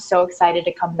 that's what I'm so excited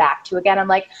to come back to again. I'm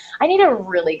like, I need a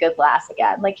really good laugh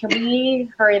again. Like, can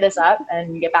we hurry this up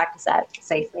and get back to set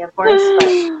safely, of course? But,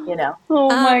 you know. Oh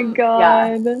my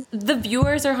God. Yeah. The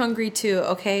viewers are hungry too,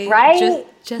 okay? Right?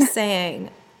 Just saying.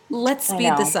 Let's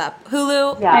speed this up.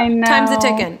 Hulu, yeah. Time's a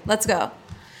ticking. Let's go.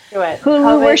 Do it.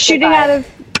 Hulu, we're shooting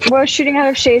out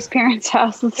of Shay's parents'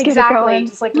 house. Let's get it going.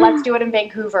 Just like let's do it in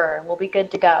Vancouver. We'll be good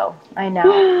to go. I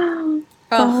know.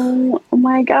 Oh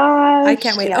my gosh. I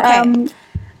can't wait. Okay.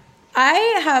 I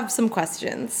have some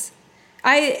questions.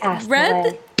 I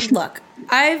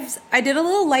did a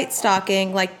little light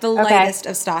stalking, like the lightest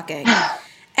of stalking.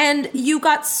 And you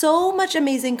got so much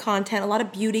amazing content, a lot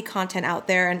of beauty content out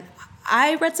there. And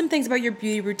I read some things about your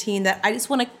beauty routine that I just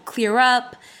want to clear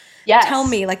up. Yes. Tell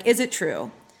me, like, is it true?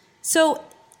 So,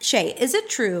 Shay, is it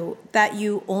true that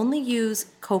you only use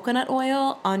coconut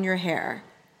oil on your hair?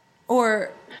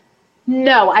 Or...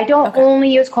 No, I don't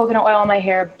only use coconut oil on my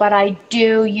hair, but I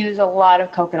do use a lot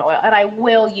of coconut oil, and I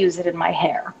will use it in my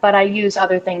hair, but I use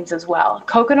other things as well.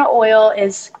 Coconut oil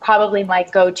is probably my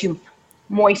go-to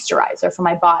moisturizer for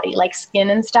my body, like skin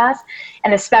and stuff,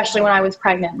 and especially when I was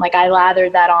pregnant. Like I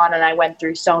lathered that on and I went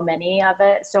through so many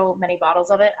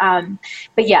bottles of it.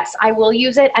 But yes, I will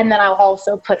use it, and then I'll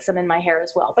also put some in my hair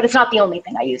as well, but it's not the only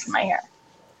thing I use in my hair.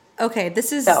 Okay,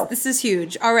 this is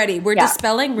huge already. We're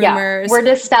dispelling rumors. Yeah, we're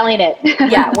dispelling it.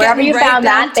 Yeah, wherever you found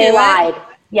that, they lied.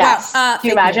 Yes. Wow. Can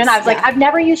you imagine? I was like, I've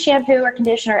never used shampoo or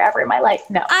conditioner ever in my life.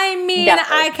 No. I mean,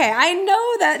 okay, I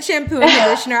know that shampoo and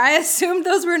conditioner. I assumed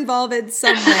those were involved in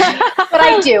some way. But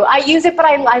I do. I use it, but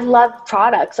I love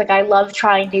products. Like I love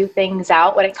trying new things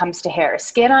out when it comes to hair.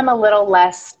 Skin, I'm a little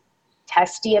less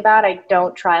testy about. I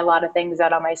don't try a lot of things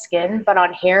out on my skin, but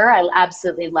on hair, I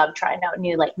absolutely love trying out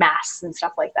new like masks and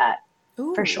stuff like that.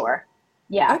 Ooh. For sure.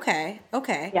 Yeah. Okay.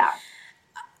 Yeah.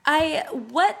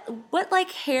 What like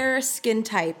hair skin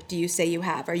type do you say you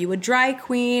have? Are you a dry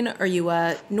queen? Are you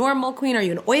a normal queen? Are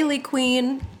you an oily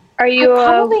queen? Are you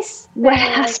a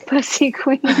wet-ass pussy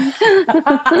queen?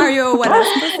 Are you a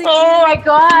wet-ass pussy queen? Oh my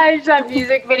gosh, that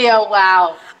music video.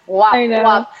 Wow. I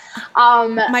know.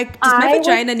 Does my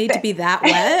vagina need to be that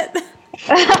wet?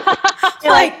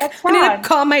 Like, I need to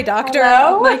call my doctor.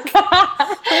 Like,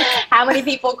 how many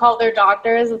people call their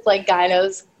doctors? It's like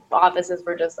gynos offices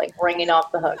were just like ringing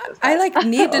off the hook. I like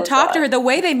need to talk to her. The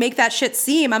way they make that shit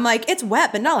seem, I'm like, it's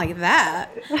wet, but not like that.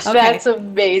 Okay. That's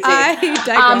amazing. I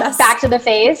digress. Back to the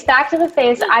face.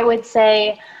 I would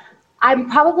say I'm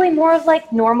probably more of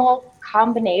like normal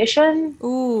combination.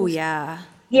 Ooh, yeah.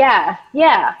 Yeah.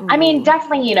 Ooh. I mean,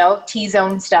 definitely,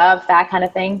 T-zone stuff, that kind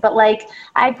of thing. But like,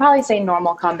 I'd probably say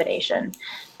normal combination.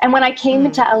 And when I came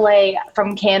into LA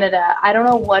from Canada, I don't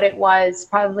know what it was,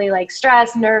 probably like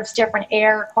stress, nerves, different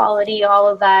air quality, all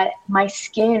of that. My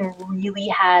skin really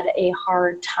had a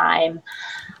hard time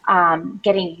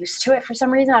getting used to it for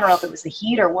some reason. I don't know if it was the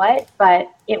heat or what,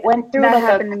 but it went through. That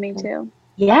happened to me too.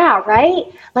 Yeah, right?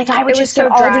 Like I would just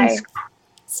get all these.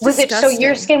 So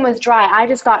your skin was dry. I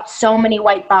just got so many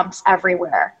white bumps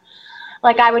everywhere.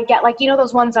 Like I would get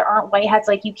those ones that aren't whiteheads,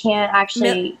 like you can't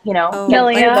actually,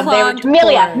 Milia.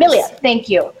 Thank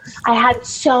you. I had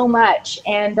so much.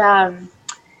 And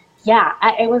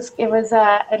it was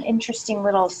an interesting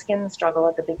little skin struggle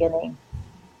at the beginning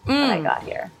when I got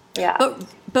here. Yeah.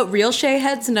 But real Shay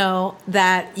heads know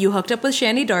that you hooked up with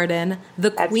Shani Darden,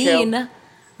 the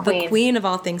queen of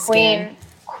all things skin.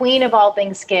 Queen of all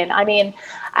things skin. I mean,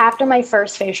 after my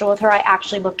first facial with her, I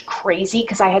actually looked crazy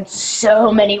because I had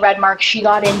so many red marks. She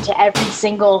got into every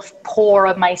single pore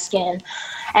of my skin.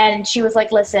 And she was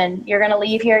like, listen, you're going to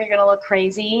leave here, you're going to look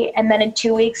crazy. And then in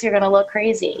 2 weeks, you're going to look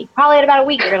crazy. Probably in about a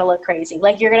week, you're going to look crazy.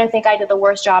 Like, you're going to think I did the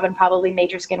worst job and probably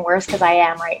made your skin worse, because I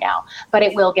am right now. But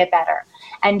it will get better.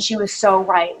 And she was so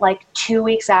right. Like a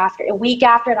week after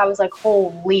it, I was like,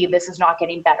 holy, this is not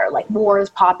getting better. Like, more is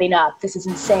popping up. This is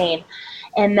insane.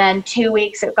 And then 2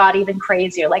 weeks, it got even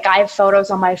crazier. Like, I have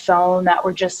photos on my phone that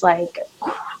were just like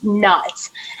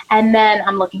nuts. And then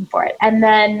I'm looking for it. And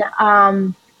then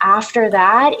after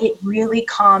that, it really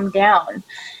calmed down.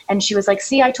 And she was like,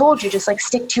 see, I told you, just like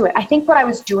stick to it. I think what I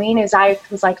was doing is I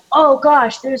was like, oh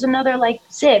gosh, there's another like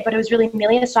zit, but it was really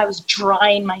Milia. So I was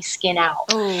drying my skin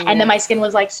out. Ooh. And then my skin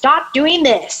was like, stop doing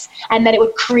this. And then it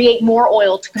would create more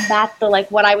oil to combat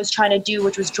what I was trying to do,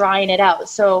 which was drying it out.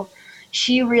 So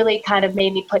she really kind of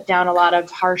made me put down a lot of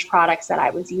harsh products that I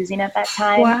was using at that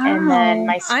time. Wow. And then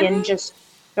my skin just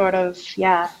sort of,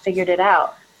 figured it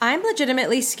out. I'm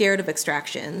legitimately scared of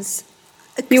extractions.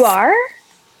 You are?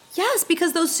 Yes,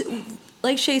 because those,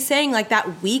 like Shay's saying, like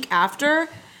that week after,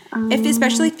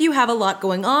 especially if you have a lot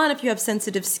going on, if you have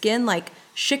sensitive skin, like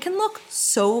shit can look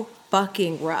so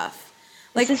fucking rough.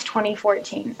 Like, this is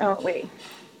 2014. Oh, wait.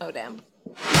 Oh, damn.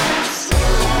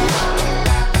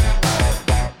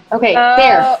 Okay,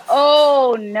 there.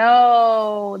 Oh,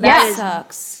 no. That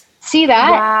sucks. See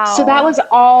that? Wow. So that was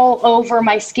all over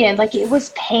my skin. Like, it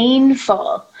was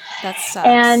painful. That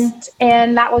sucks.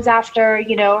 And that was after,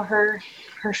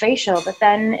 her facial. But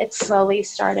then it slowly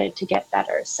started to get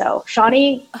better. So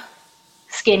Shani,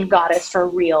 skin goddess for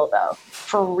real, though.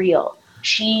 For real.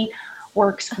 She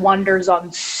works wonders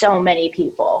on so many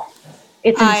people.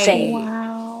 It's insane.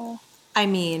 Wow. I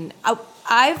mean,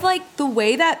 I've like the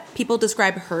way that people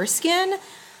describe her skin.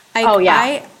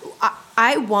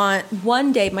 I want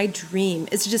one day, my dream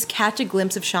is to just catch a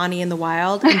glimpse of Shani in the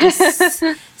wild and just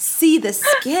see the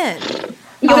skin.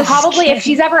 You'll probably, if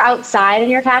she's ever outside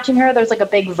and you're catching her, there's like a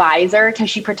big visor because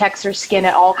she protects her skin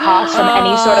at all costs from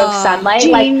any sort of sunlight.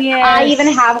 Genius. Like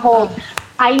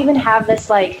I even have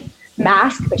this like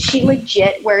mask, but she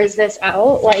legit wears this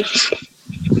out. Like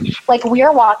we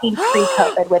are walking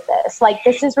pre-COVID with this. Like,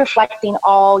 this is reflecting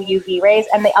all UV rays.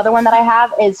 And the other one that I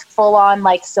have is full on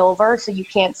like silver, so you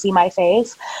can't see my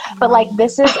face. But like,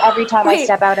 this is every time I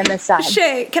step out in the sun.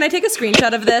 Shay, can I take a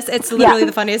screenshot of this? It's literally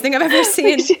the funniest thing I've ever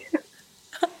seen.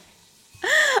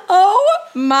 Oh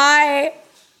my.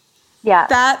 Yeah.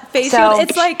 That face shield.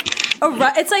 It's like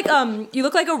you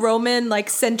look like a Roman like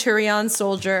centurion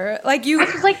soldier. Like you.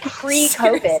 This was like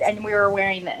pre-COVID and we were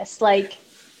wearing this. Like,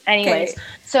 anyways,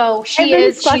 so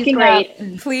she's great.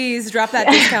 Up. Please drop that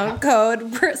discount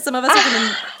code. Some of us are going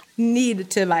to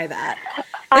need to buy that.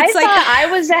 I thought I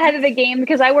was ahead of the game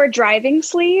because I wear driving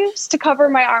sleeves to cover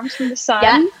my arms from the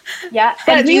sun. Yeah.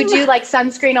 And do you do like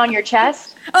sunscreen on your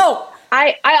chest? Oh,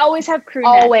 I always have crew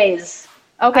neck. Always.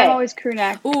 Okay. I'm always crew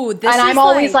neck. Ooh, I'm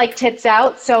always like tits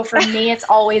out. So for me, it's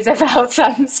always about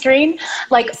sunscreen,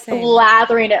 like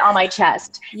lathering it on my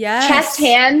chest. Yes.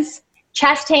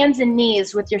 Chest, hands, and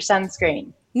knees with your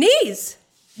sunscreen. Knees.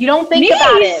 You don't think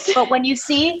about it, but when you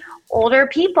see older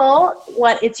people,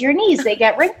 it's your knees. They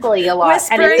get wrinkly a lot,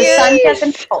 and if the sun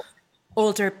doesn't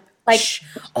older.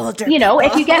 Older.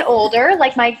 If you get older,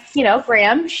 like my,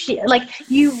 Graham,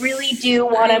 you really do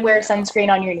want to wear sunscreen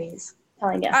on your knees.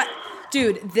 I'm telling you.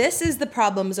 Dude, this is the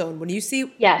problem zone. When you see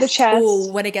the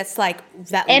chest. when it gets like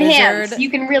that and lizard. Hands. You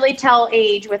can really tell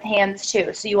age with hands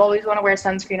too. So you always want to wear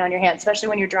sunscreen on your hands, especially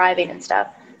when you're driving and stuff.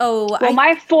 Oh,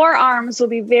 my forearms will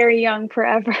be very young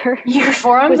forever. Your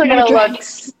forearms are going to look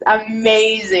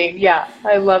amazing. Yeah,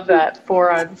 I love that.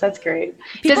 Forearms. That's great.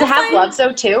 Does it have gloves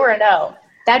though too, or no?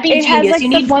 That'd be genius. You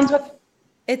need ones with.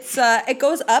 It's it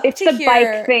goes up. It's the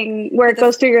bike thing where it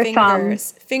goes through your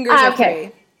thumbs. Fingers are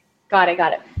free. Got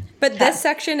it. But this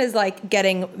section is like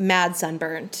getting mad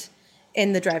sunburnt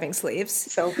in the driving sleeves.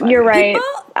 So funny. You're right.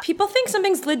 People think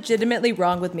something's legitimately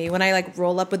wrong with me when I like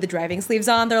roll up with the driving sleeves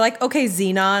on. They're like, okay,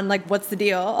 Xenon, like what's the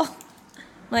deal?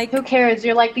 Like, who cares?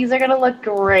 You're like, these are going to look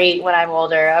great when I'm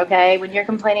older, okay? When you're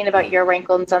complaining about your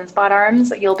wrinkled and sunspot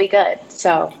arms, you'll be good.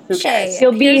 So who cares?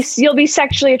 You'll be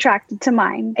sexually attracted to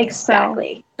mine.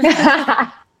 Exactly. So.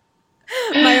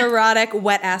 My erotic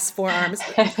wet ass forearms.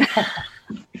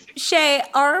 Shay,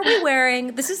 are we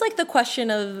wearing, this is like the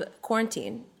question of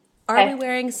quarantine. Are we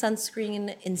wearing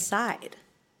sunscreen inside?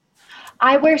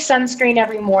 I wear sunscreen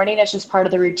every morning. It's just part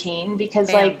of the routine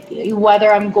because like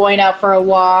whether I'm going out for a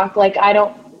walk, like I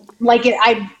don't like it.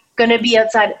 I'm going to be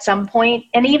outside at some point,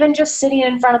 and even just sitting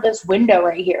in front of this window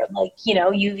right here, like, you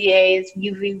know,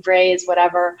 UV rays,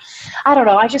 whatever. I don't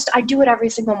know. I do it every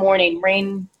single morning,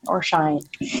 rain or shine.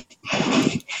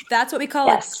 That's what we call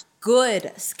a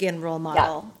good skin role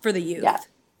model for the youth.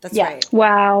 That's right.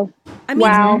 Wow. I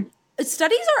mean,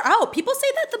 studies are out. People say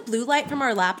that the blue light from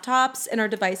our laptops and our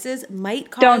devices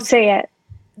might cause... Don't say it.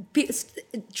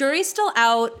 Jury's still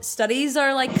out. Studies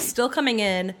are like still coming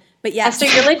in. But Esther,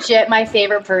 you're legit my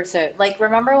favorite person. Like,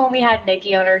 remember when we had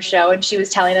Nikki on our show and she was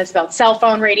telling us about cell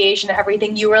phone radiation and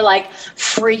everything? You were like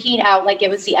freaking out like it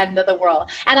was the end of the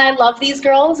world. And I love these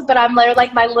girls, but they're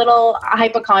like my little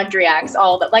hypochondriacs,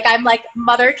 all of them. Like, I'm like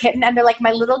mother kitten, and they're like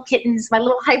my little kittens, my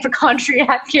little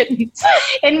hypochondriac kittens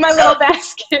in my little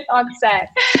basket on set.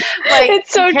 Like,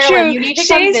 it's so Caroline, true. You need to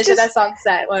come visit us on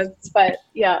set once, but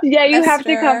yeah. Yeah, you Esther. have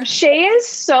to come. Shay is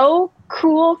so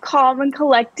cool, calm, and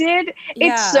collected.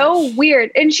 It's so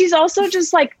weird. And she's also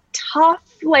just like tough.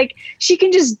 Like, she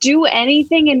can just do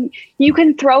anything, and you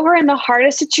can throw her in the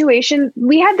hardest situation.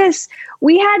 I'm going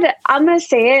to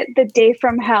say it, the day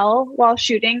from hell while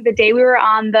shooting, the day we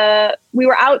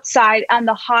were outside on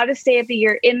the hottest day of the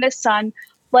year in the sun.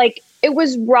 Like, it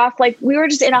was rough. Like, we were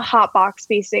just in a hot box,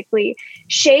 basically.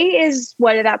 Shay is,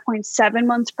 what, at that point, 7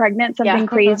 months pregnant, something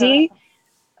crazy.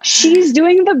 She's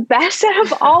doing the best out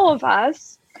of all of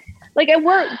us. Like, at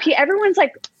work, everyone's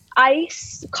like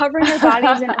ice, covering their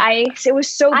bodies in ice. It was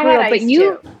so brutal. But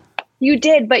you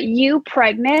did. But you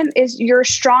pregnant you're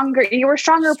stronger. You were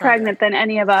stronger pregnant than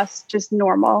any of us, just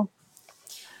normal.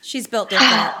 She's built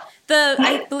different.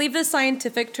 I believe the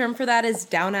scientific term for that is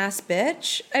down-ass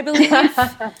bitch, I believe.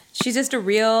 She's just a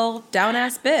real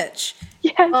down-ass bitch.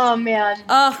 Yes. Oh, man.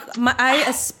 I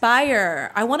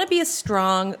aspire. I want to be a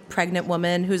strong pregnant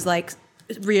woman who's like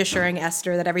reassuring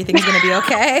Esther that everything's going to be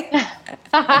okay.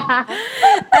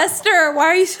 Esther, why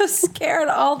are you so scared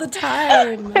all the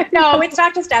time? No, it's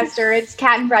not just Esther. It's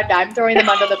Kat and Brenda. I'm throwing them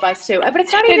under the bus too. But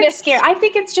it's not even scary. I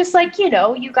think it's just like, you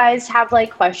know, you guys have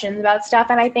like questions about stuff.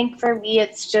 And I think for me,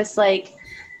 it's just like,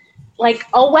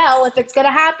 oh, well, if it's going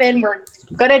to happen, we're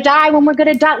going to die when we're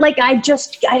going to die. Like, I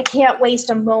can't waste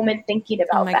a moment thinking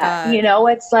about that. God. You know,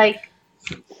 it's like,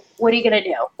 what are you going to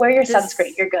do? Wear your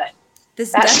sunscreen. You're good.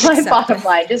 That's my bottom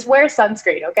line. Just wear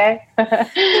sunscreen, okay?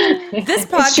 This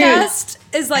podcast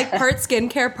is like part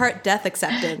skincare, part death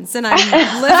acceptance, and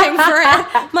I'm living for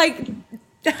it.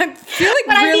 I'm feeling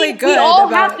really good. We all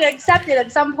have to accept it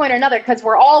at some point or another because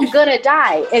we're all gonna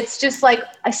die. It's just like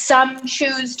some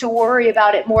choose to worry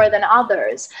about it more than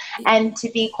others. And to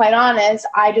be quite honest,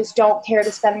 I just don't care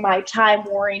to spend my time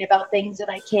worrying about things that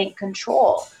I can't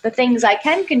control. The things I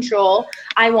can control,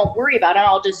 I won't worry about, and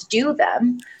I'll just do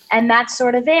them. And that's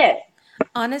sort of it.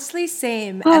 Honestly,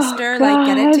 same. Esther, like,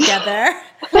 get it together.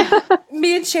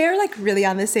 Me and Shay are like really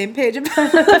on the same page about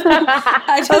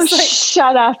it.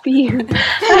 Shut up, you.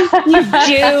 You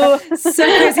do. So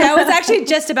crazy. I was actually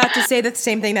just about to say the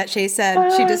same thing that Shay said.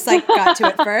 She just like got to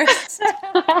it first.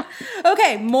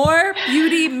 Okay, more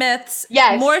beauty myths.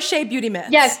 Yes. More Shay beauty myths.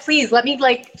 Yes, please. Let me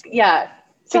figure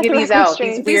these out.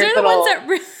 These are the ones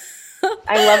that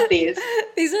I love these.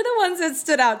 These are the ones that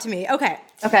stood out to me. Okay.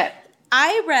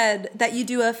 I read that you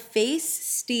do a face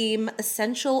steam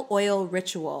essential oil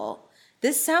ritual.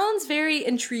 This sounds very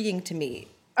intriguing to me.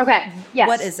 Okay. Yes.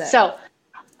 What is it? So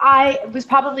I was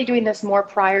probably doing this more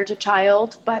prior to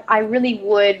child, but I really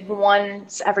would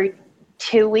once every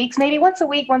 2 weeks, maybe once a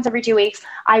week, once every 2 weeks,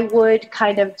 I would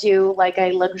kind of do like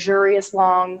a luxurious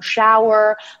long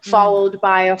shower followed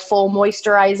by a full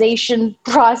moisturization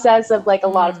process of like a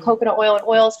lot of coconut oil and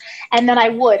oils. And then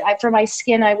for my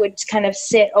skin, I would kind of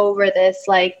sit over this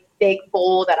like big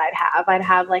bowl that I'd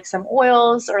have like some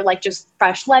oils or like just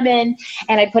fresh lemon,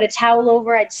 and I'd put a towel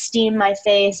over, I'd steam my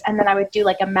face, and then I would do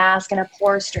like a mask and a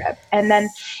pore strip. And then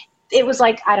it was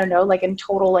like, I don't know, like in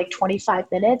total like 25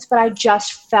 minutes, but I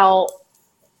just felt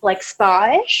like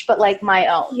spa-ish, but like my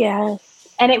own.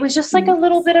 Yes. And it was just like a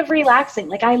little bit of relaxing.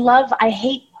 Like I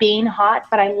hate being hot,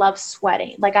 but I love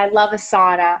sweating. Like I love a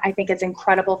sauna. I think it's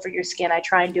incredible for your skin. I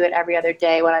try and do it every other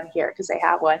day when I'm here because they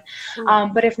have one.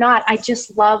 But if not, I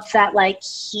just love that like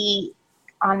heat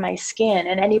on my skin,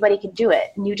 and anybody can do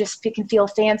it. And you can feel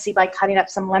fancy by cutting up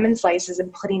some lemon slices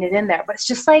and putting it in there. But it's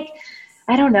just like,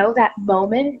 I don't know, that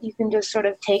moment you can just sort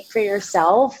of take for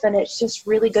yourself, and it's just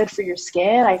really good for your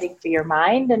skin, I think, for your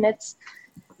mind. And it's,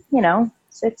 you know,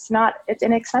 it's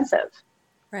inexpensive.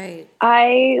 Right.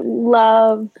 I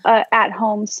love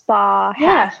at-home spa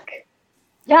hack.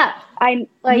 Yeah.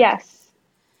 Yes.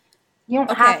 You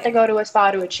don't have to go to a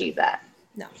spa to achieve that.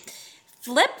 No.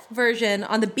 Flip version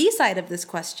on the B side of this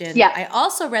question. Yeah. I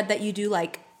also read that you do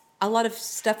like a lot of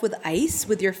stuff with ice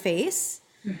with your face.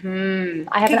 Mm-hmm.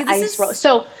 I have an ice roll.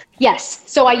 So yes.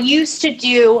 So I used to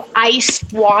do ice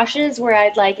washes where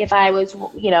I'd like, if I was,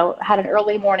 you know, had an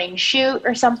early morning shoot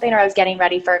or something, or I was getting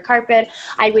ready for a carpet,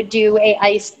 I would do a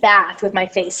ice bath with my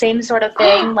face. Same sort of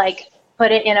thing. Like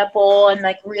put it in a bowl and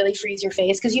like really freeze your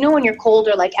face. Cause you know, when you're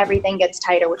colder, like everything gets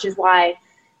tighter, which is why,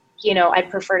 you know, I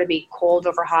prefer to be cold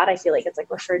over hot. I feel like it's like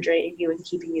refrigerating you and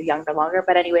keeping you younger longer.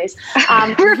 But anyways,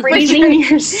 freezing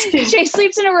your skin. She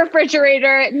sleeps in a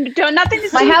refrigerator. Nothing to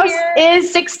see. My house here.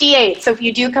 is 68. So if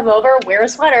you do come over, wear a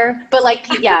sweater. But like,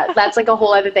 yeah, that's like a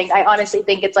whole other thing. I honestly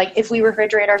think it's like, if we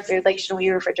refrigerate our food, like should we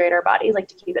refrigerate our bodies like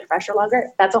to keep it fresher longer?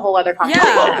 That's a whole other conversation.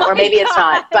 Yeah. Or maybe it's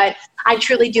not. But I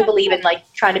truly do believe in like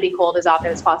trying to be cold as often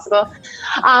as possible.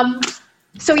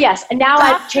 So yes, and now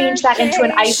I've changed that into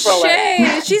an ice roller.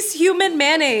 She's human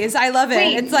mayonnaise. I love it.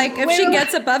 It's like if she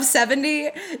gets above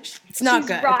 70, it's not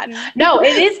good. Rotten. No,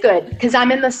 it is good because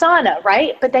I'm in the sauna,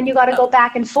 right? But then you got to go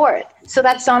back and forth. So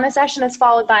that sauna session is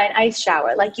followed by an ice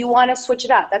shower. Like you want to switch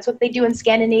it up. That's what they do in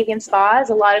Scandinavian spas.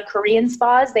 A lot of Korean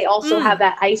spas, they also have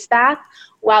that ice bath.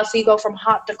 Wow, so you go from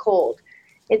hot to cold.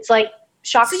 It's like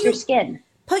shocks your skin.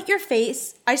 Put your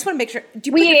face. I just want to make sure. Do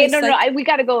you we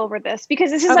got to go over this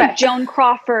because this is like Joan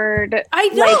Crawford. I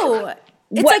know.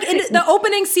 It's like in the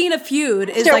opening scene of Feud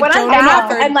is like when Joan I'm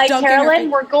Crawford and like dunking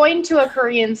Carolyn, we're going to a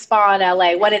Korean spa in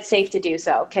LA when it's safe to do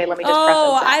so. Okay, let me just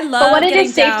preface that. I love. But when it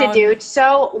is safe to do,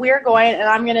 so we're going, and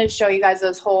I'm going to show you guys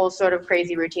this whole sort of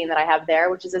crazy routine that I have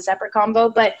there, which is a separate combo.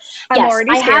 But I'm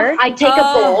already scared. I take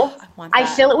a bowl, I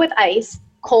fill it with ice,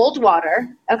 cold water.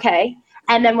 Okay.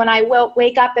 And then when I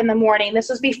wake up in the morning, this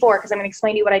was before, because I'm going to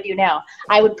explain to you what I do now.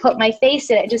 I would put my face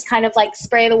in it, just kind of like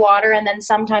spray the water. And then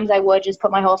sometimes I would just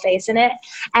put my whole face in it.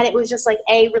 And it was just like,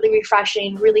 really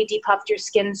refreshing, really depuffed your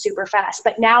skin super fast.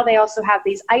 But now they also have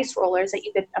these ice rollers that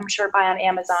you could, I'm sure, buy on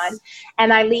Amazon.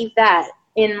 And I leave that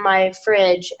in my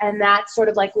fridge. And that's sort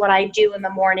of like what I do in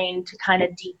the morning to kind of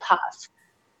depuff.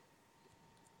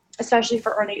 Especially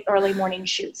for early morning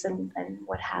shoots and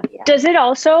what have you. Does it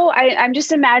also, I'm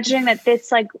just imagining that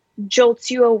this like jolts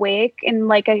you awake in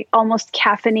like a almost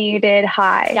caffeinated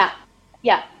high.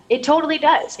 Yeah, it totally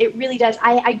does. It really does.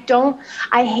 I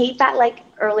hate that like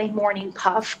early morning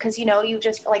puff because, you know, you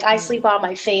just like, I sleep on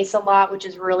my face a lot, which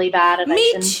is really bad. And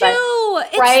Me too.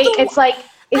 It's like,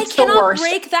 it's I cannot the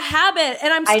break the habit.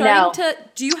 And I'm starting to,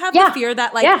 do you have the fear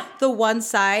that like the one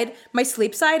side, my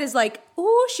sleep side is like,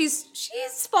 ooh, she's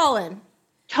fallen.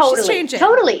 Totally. She's changing.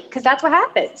 Totally. Because that's what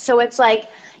happens. So it's like,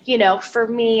 you know, for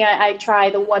me, I try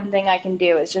the one thing I can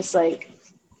do is just like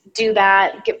do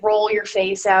that, roll your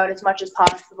face out as much as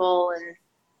possible. And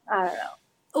I don't know.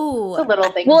 Ooh, the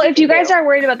little things. Well, if you guys are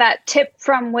worried about that, tip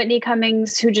from Whitney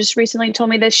Cummings, who just recently told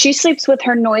me this, she sleeps with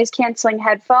her noise canceling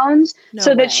headphones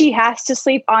that she has to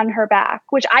sleep on her back,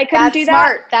 which I couldn't do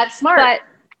that. That's smart. But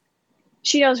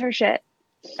she knows her shit.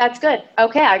 That's good.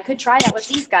 Okay, I could try that with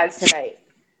these guys tonight.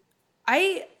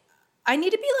 I need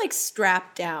to be like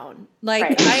strapped down.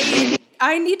 Like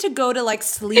I need to go to like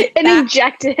sleep and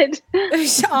injected.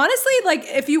 Honestly, like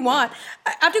if you want,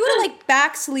 I have to go to like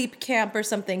back sleep camp or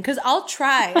something because I'll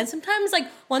try. And sometimes like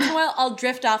once in a while I'll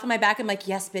drift off on my back and I'm like,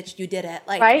 yes, bitch, you did it.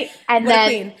 Like and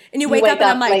then and you wake up and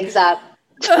I'm like, legs up.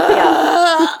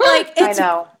 Like it's I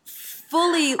know.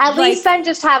 Fully. At least then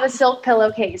just have a silk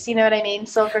pillowcase. You know what I mean?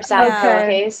 Silk or satin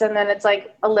pillowcase, and then it's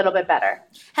like a little bit better.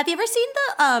 Have you ever seen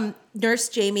the Nurse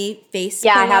Jamie face?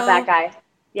 Yeah, pillow? I have that guy.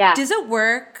 Yeah. Does it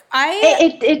work?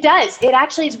 It does. It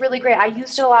actually is really great. I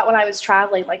used it a lot when I was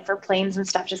traveling, like for planes and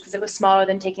stuff, just because it was smaller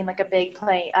than taking like a big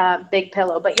big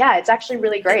pillow. But yeah, it's actually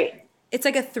really great. It's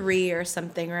like a 3 or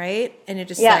something, right? And it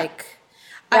just like,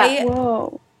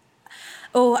 whoa.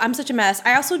 Oh, I'm such a mess.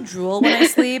 I also drool when I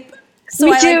sleep. So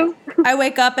Me too. I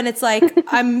wake up and it's like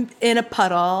I'm in a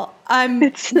puddle. I'm in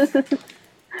a puddle.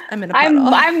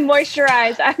 I'm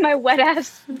moisturized. I'm my wet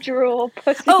ass drool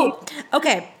pussy. Oh,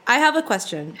 okay. I have a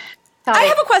question.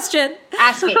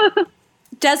 Ask me.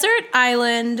 Desert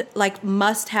island, like,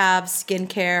 must have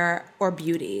skincare or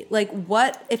beauty. Like,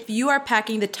 what if you are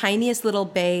packing the tiniest little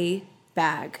bay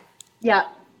bag? Yeah.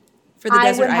 For the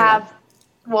desert island.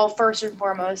 well, first and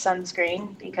foremost,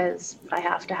 sunscreen, because I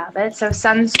have to have it. So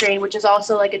sunscreen, which is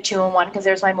also like a 2-in-1, because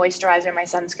there's my moisturizer and my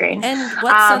sunscreen.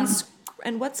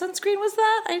 And what sunscreen was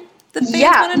that? The fans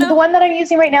want to know. The one that I'm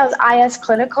using right now is IS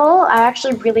Clinical. I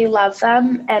actually really love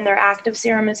them, and their active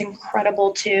serum is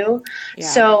incredible too. Yeah.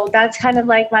 So that's kind of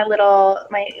like my little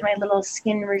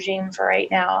skin regime for right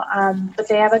now. But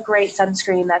they have a great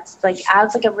sunscreen that's like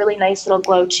adds like a really nice little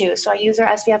glow too. So I use their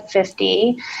SPF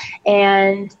 50,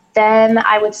 and then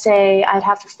I would say I'd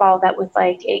have to follow that with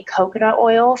like a coconut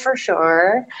oil for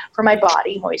sure for my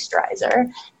body moisturizer.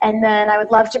 And then I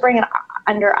would love to bring an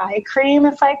under eye cream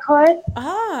if I could.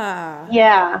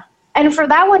 Yeah. And for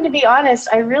that one, to be honest,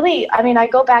 I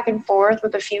go back and forth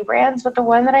with a few brands, but the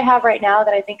one that I have right now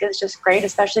that I think is just great,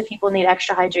 especially if people need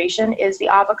extra hydration, is the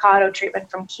avocado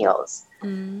treatment from Kiehl's.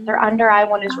 Their under eye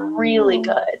one is really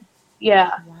good.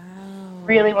 Yeah. Wow.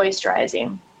 Really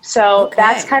moisturizing. So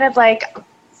that's kind of like,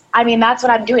 that's what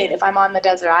I'm doing if I'm on the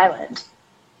desert island.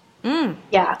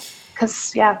 Yeah.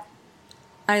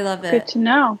 I love it. Good to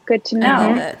know. I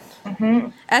love it. Mm-hmm.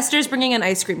 Esther's bringing an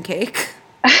ice cream cake.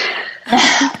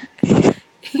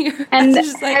 And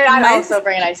I also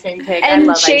bring an ice cream cake.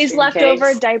 And Shay's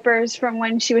leftover diapers from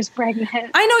when she was pregnant.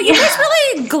 I know, you guys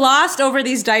really glossed over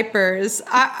these diapers.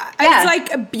 It's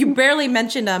like you barely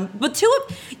mentioned them. But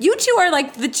you two are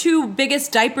like the two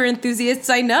biggest diaper enthusiasts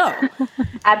I know.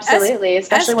 Absolutely,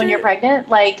 especially when you're pregnant.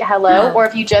 Like, hello. Or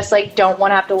if you just like don't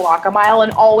want to have to walk a mile.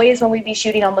 And always when we'd be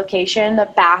shooting on location,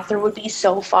 the bathroom would be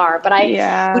so far. But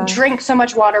I would drink so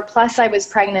much water. Plus, I was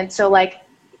pregnant, so like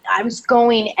I was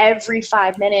going every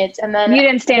 5 minutes, and then you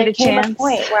didn't stand a chance. A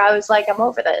point where I was like, I'm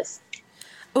over this.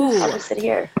 Ooh, I'll just sit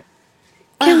here.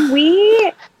 Can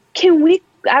we?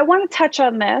 I want to touch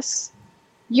on this.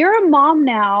 You're a mom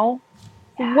now.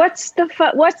 Yeah. What's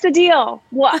the deal?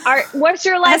 What's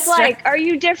your life like? Are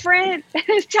you different?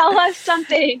 Tell us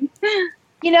something.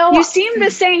 You seem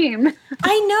the same.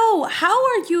 I know. How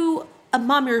are you?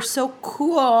 Mom, you're so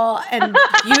cool and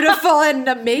beautiful and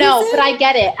amazing. No, but I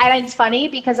get it. And it's funny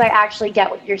because I actually get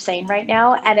what you're saying right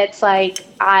now. And it's like,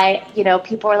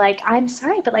 people are like, I'm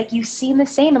sorry, but like, you seem the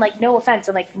same. And like, no offense.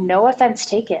 And like, no offense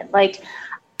taken. Like,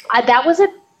 that was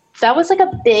like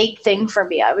a big thing for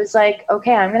me. I was like,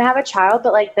 okay, I'm going to have a child,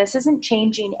 but like, this isn't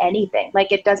changing anything.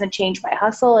 Like, it doesn't change my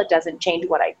hustle. It doesn't change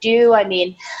what I do. I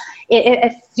mean,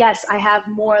 yes, I have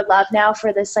more love now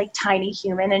for this like tiny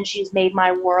human, and she's made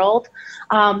my world.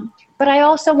 But I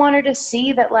also want her to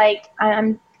see that like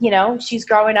she's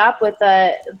growing up with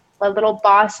a little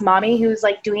boss mommy who's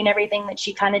like doing everything that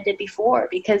she kind of did before,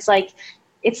 because like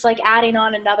it's like adding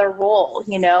on another role,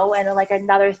 and like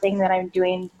another thing that I'm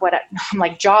doing I'm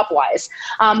like job wise.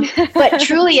 But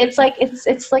truly it's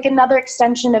like another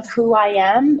extension of who I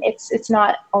am. It's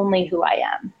not only who I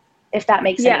am, if that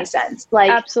makes any sense. Like,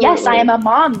 absolutely. Yes, I am a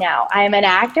mom now. I am an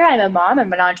actor. I'm a mom.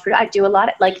 I'm an entrepreneur. I do a lot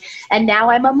of and now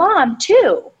I'm a mom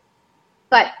too.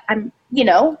 But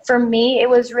for me, it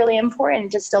was really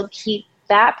important to still keep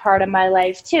that part of my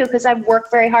life too, because I've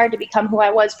worked very hard to become who I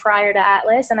was prior to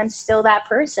Atlas, and I'm still that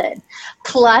person.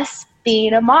 Plus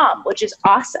being a mom, which is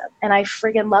awesome. And I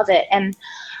friggin' love it. And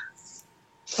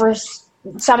for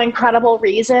some incredible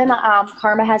reason,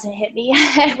 karma hasn't hit me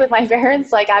yet with my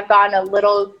parents. Like, I've gotten a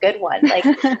little good one. Like,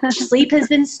 sleep has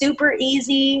been super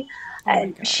easy.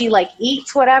 And she like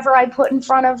eats whatever I put in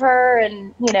front of her,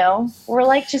 and we're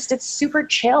like it's super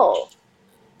chill.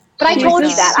 But I told you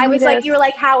that. I was like, you were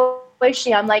like, how is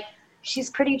she? I'm like,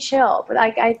 she's pretty chill. But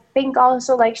I think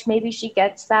also like maybe she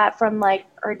gets that from like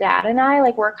her dad and I.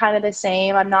 Like, we're kind of the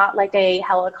same. I'm not like a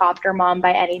helicopter mom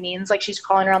by any means. Like, she's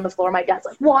crawling around the floor. My dad's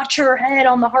like, watch her head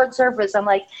on the hard surface. I'm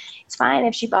like, it's fine.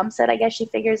 If she bumps it, I guess she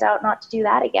figures out not to do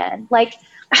that again. Like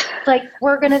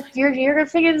you're gonna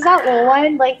figure this out, little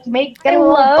one. Like, you may get a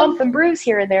little bump and bruise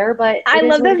here and there, but I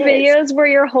love the videos where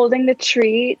you're holding the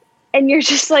treat and you're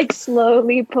just like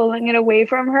slowly pulling it away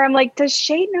from her. I'm like, does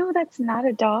Shay know that's not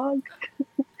a dog?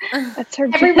 That's her.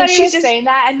 Everybody is saying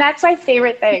that, and that's my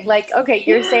favorite thing. Like, okay,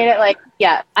 you're saying it like,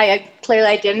 yeah, I clearly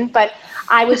I didn't, but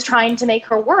I was trying to make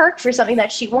her work for something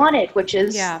that she wanted, which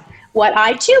is what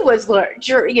I too was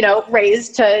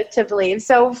raised to believe.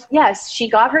 So yes, she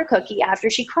got her cookie after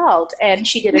she crawled, and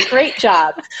she did a great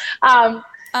job. Can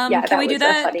we do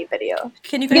that? A funny video.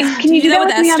 Can you do that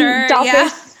with Esther?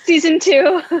 Dolphus season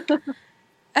 2.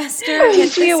 Esther,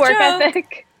 she work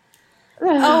ethic.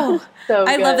 Oh, so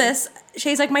I love this.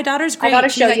 Shay's like, my daughter's great. I gotta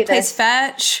show you plays this.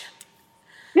 Fetch.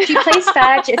 She plays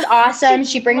fetch. It's awesome.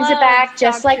 She brings it back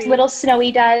just like little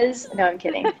Snowy does. No, I'm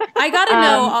kidding. I gotta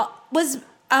know.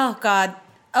 Oh God.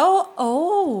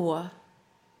 Oh.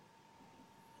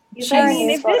 If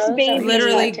this baby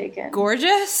literally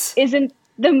gorgeous, isn't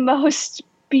the most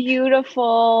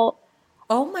beautiful.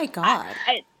 Oh my God.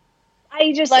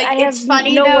 I just, like, I it's have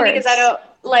funny no though, words. because I don't,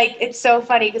 like, it's so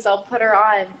funny because I'll put her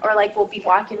on, or like we'll be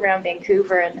walking around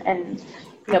Vancouver and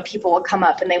you know, people will come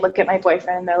up and they look at my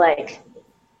boyfriend and they're like,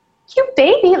 cute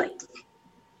baby. Like,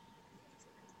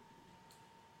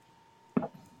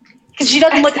 because she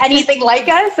doesn't look anything like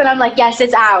us. And I'm like, yes,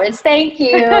 it's ours. Thank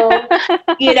you.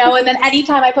 You know, and then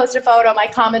anytime I post a photo, my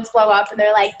comments blow up and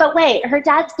they're like, but wait, her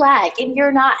dad's black and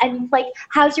you're not. And like,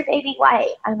 how's your baby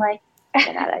white? I'm like,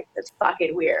 that's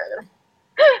fucking weird.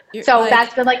 So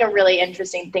that's been like a really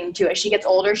interesting thing too. As she gets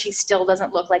older, she still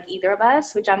doesn't look like either of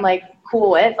us, which I'm like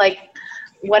cool with, like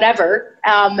whatever.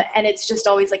 And it's just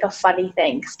always like a funny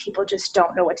thing because people just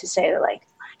don't know what to say. They're like,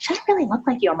 she doesn't really look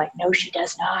like you. I'm like, no, she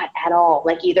does not at all,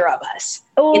 like either of us.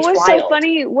 Oh, it's it was wild. so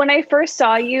funny when I first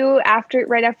saw you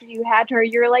right after you had her.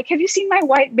 You were like, "Have you seen my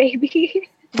white baby?"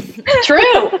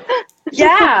 True.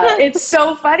 Yeah, it's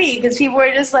so funny because people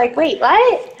were just like, "Wait,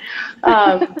 what?"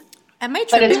 Am I tripping?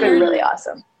 But it's been really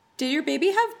awesome. Did your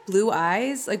baby have blue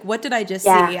eyes? Like, what did I just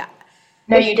see?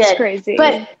 No, you did. Crazy.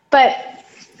 But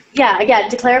yeah, again,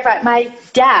 to clarify, my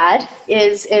dad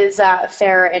is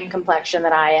fairer in complexion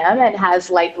than I am and has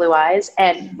light blue eyes,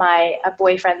 and my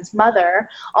boyfriend's mother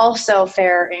also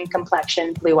fair in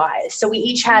complexion, blue eyes. So we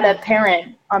each had a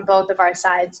parent on both of our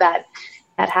sides that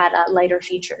had lighter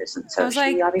features, and so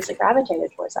she obviously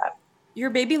gravitated towards that. Your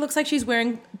baby looks like she's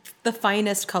wearing the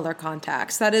finest color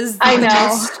contacts. That is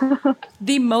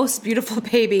the most beautiful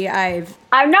baby I'm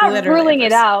not ruling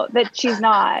it out that she's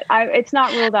not. It's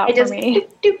not ruled out for me.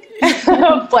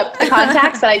 What, the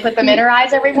contacts that I put them in her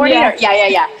eyes every morning?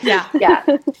 Yeah.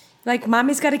 Like,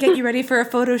 mommy's got to get you ready for a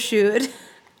photo shoot.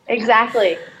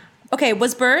 Exactly. Okay,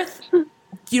 was birth,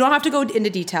 you don't have to go into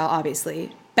detail,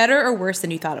 obviously, better or worse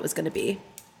than you thought it was going to be?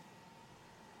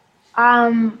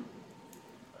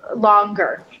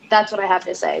 Longer. That's what I have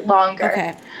to say. Longer.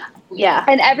 Okay. Yeah.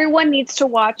 And everyone needs to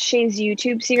watch Shay's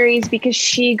YouTube series because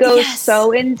she goes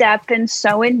so in depth and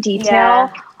so in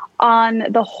detail on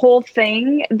the whole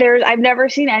thing. I've never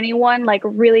seen anyone like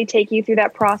really take you through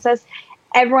that process.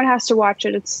 Everyone has to watch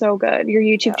it. It's so good. Your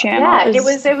YouTube channel. It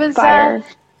was fire.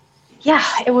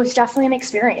 It was definitely an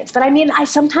experience. But I mean, I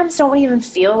sometimes don't even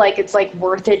feel like it's like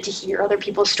worth it to hear other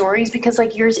people's stories because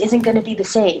like yours isn't going to be the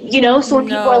same, you know? So when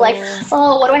people are like,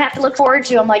 oh, what do I have to look forward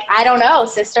to? I'm like, I don't know,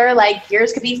 sister. Like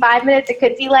yours could be 5 minutes. It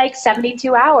could be like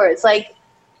 72 hours. Like,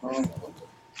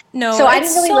 no. So I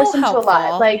didn't really listen to a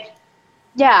lot. Like,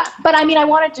 yeah. But I mean, I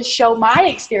wanted to show my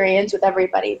experience with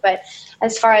everybody. But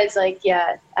as far as like,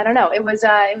 I don't know. It was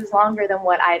longer than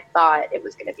what I thought it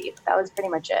was going to be. But that was pretty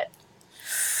much it.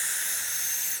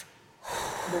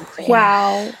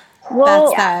 Wow.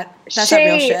 Well, that's that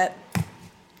real shit.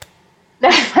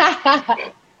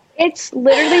 It's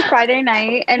literally Friday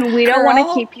night and we don't want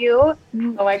to keep you. Oh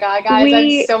my God, guys, I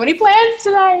have so many plans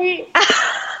tonight.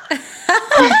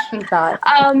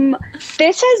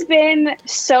 This has been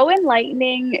so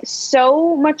enlightening,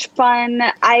 so much fun.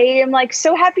 I am like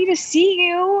so happy to see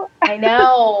you. I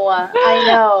know.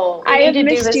 I need to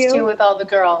do this too with all the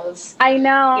girls. I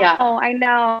know. Yeah. I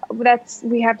know.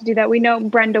 We have to do that. We know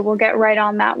Brenda will get right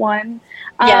on that one.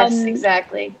 Yes,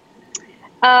 exactly.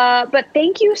 But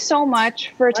thank you so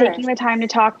much for taking the time to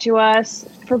talk to us,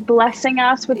 for blessing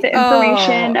us with the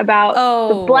information about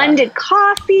the blended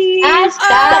coffee. That is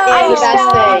the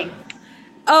best thing.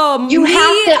 You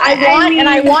have to.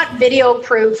 I want video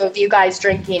proof of you guys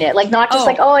drinking it. Like not just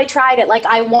like, I tried it. Like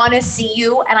I want to see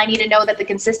you, and I need to know that the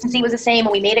consistency was the same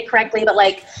and we made it correctly. But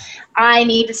like, I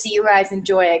need to see you guys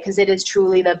enjoy it because it is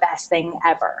truly the best thing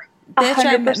ever. Bitch,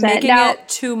 100%. I'm making it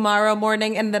tomorrow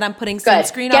morning, and then I'm putting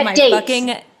sunscreen on my fucking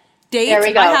dates. There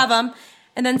we go. I have them.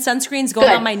 And then sunscreen's going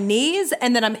on my knees,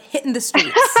 and then I'm hitting the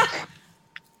streets.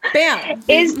 Bam.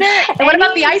 Is there and what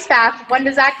about the ice bath? When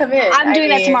does that come in? I'm doing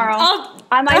that tomorrow.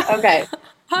 Okay.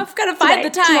 I've got to find the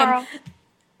time. Tomorrow.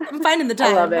 I'm finding the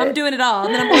time. I'm doing it all.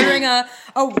 And then I'm ordering a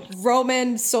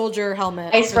Roman soldier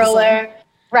helmet. Ice roller.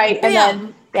 Right. Bam.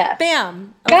 And then,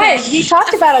 bam. Okay. Guys, you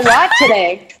talked about a lot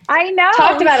today. I know.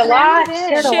 Talked about a lot.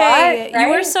 Shared a lot. Right? You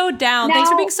were so down. Thanks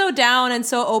for being so down and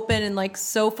so open and like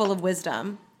so full of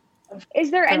wisdom.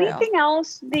 Is there anything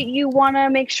else that you want to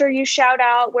make sure you shout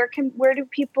out? Where do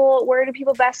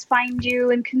people best find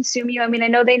you and consume you? I mean, I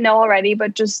know they know already,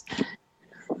 but just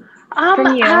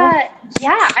from you.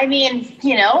 I mean,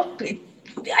 you know,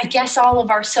 I guess all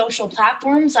of our social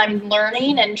platforms. I'm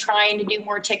learning and trying to do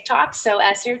more TikToks. So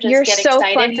Esther, get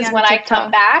excited because when I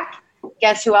come back,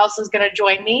 guess who else is going to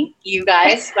join me? You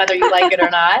guys, whether you like it or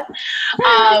not.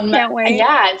 Can't wait.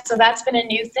 Yeah, so that's been a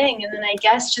new thing. And then I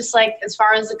guess just like as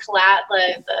far as the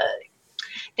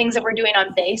things that we're doing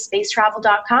on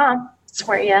basetravel.com, It's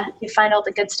where you find all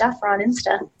the good stuff. We're on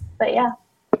Insta. But yeah.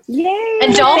 Yay!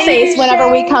 And Dollface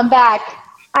whenever we come back.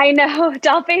 I know.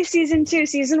 Dollface season 2.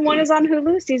 Season 1 is on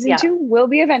Hulu. Season 2 will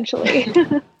be eventually.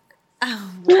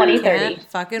 2030.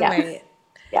 Fucking wait.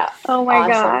 Yeah. Oh my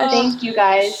gosh. Thank you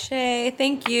guys. Shay,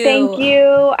 thank you. Thank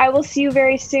you. I will see you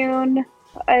very soon,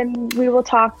 and we will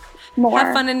talk more.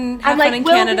 Have fun in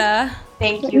Canada.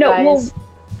 Thank you guys.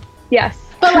 Yes.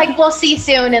 But like we'll see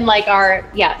soon in like our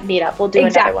meetup. We'll do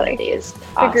another one of these.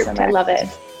 Awesome. I love it.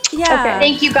 Yeah. Okay.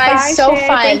 Thank you guys. Bye, So Shay.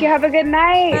 fun. Thank you. Have a good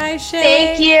night. Bye, Shay.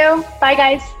 Thank you. Bye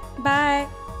guys. Bye.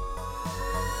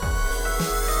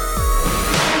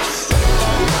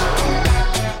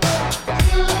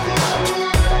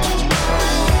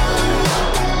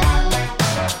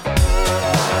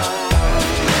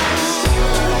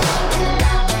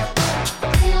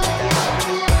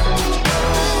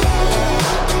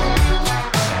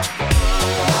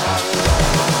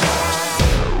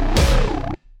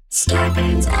 Star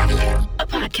Bands Audio. A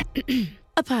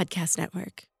podcast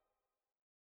network.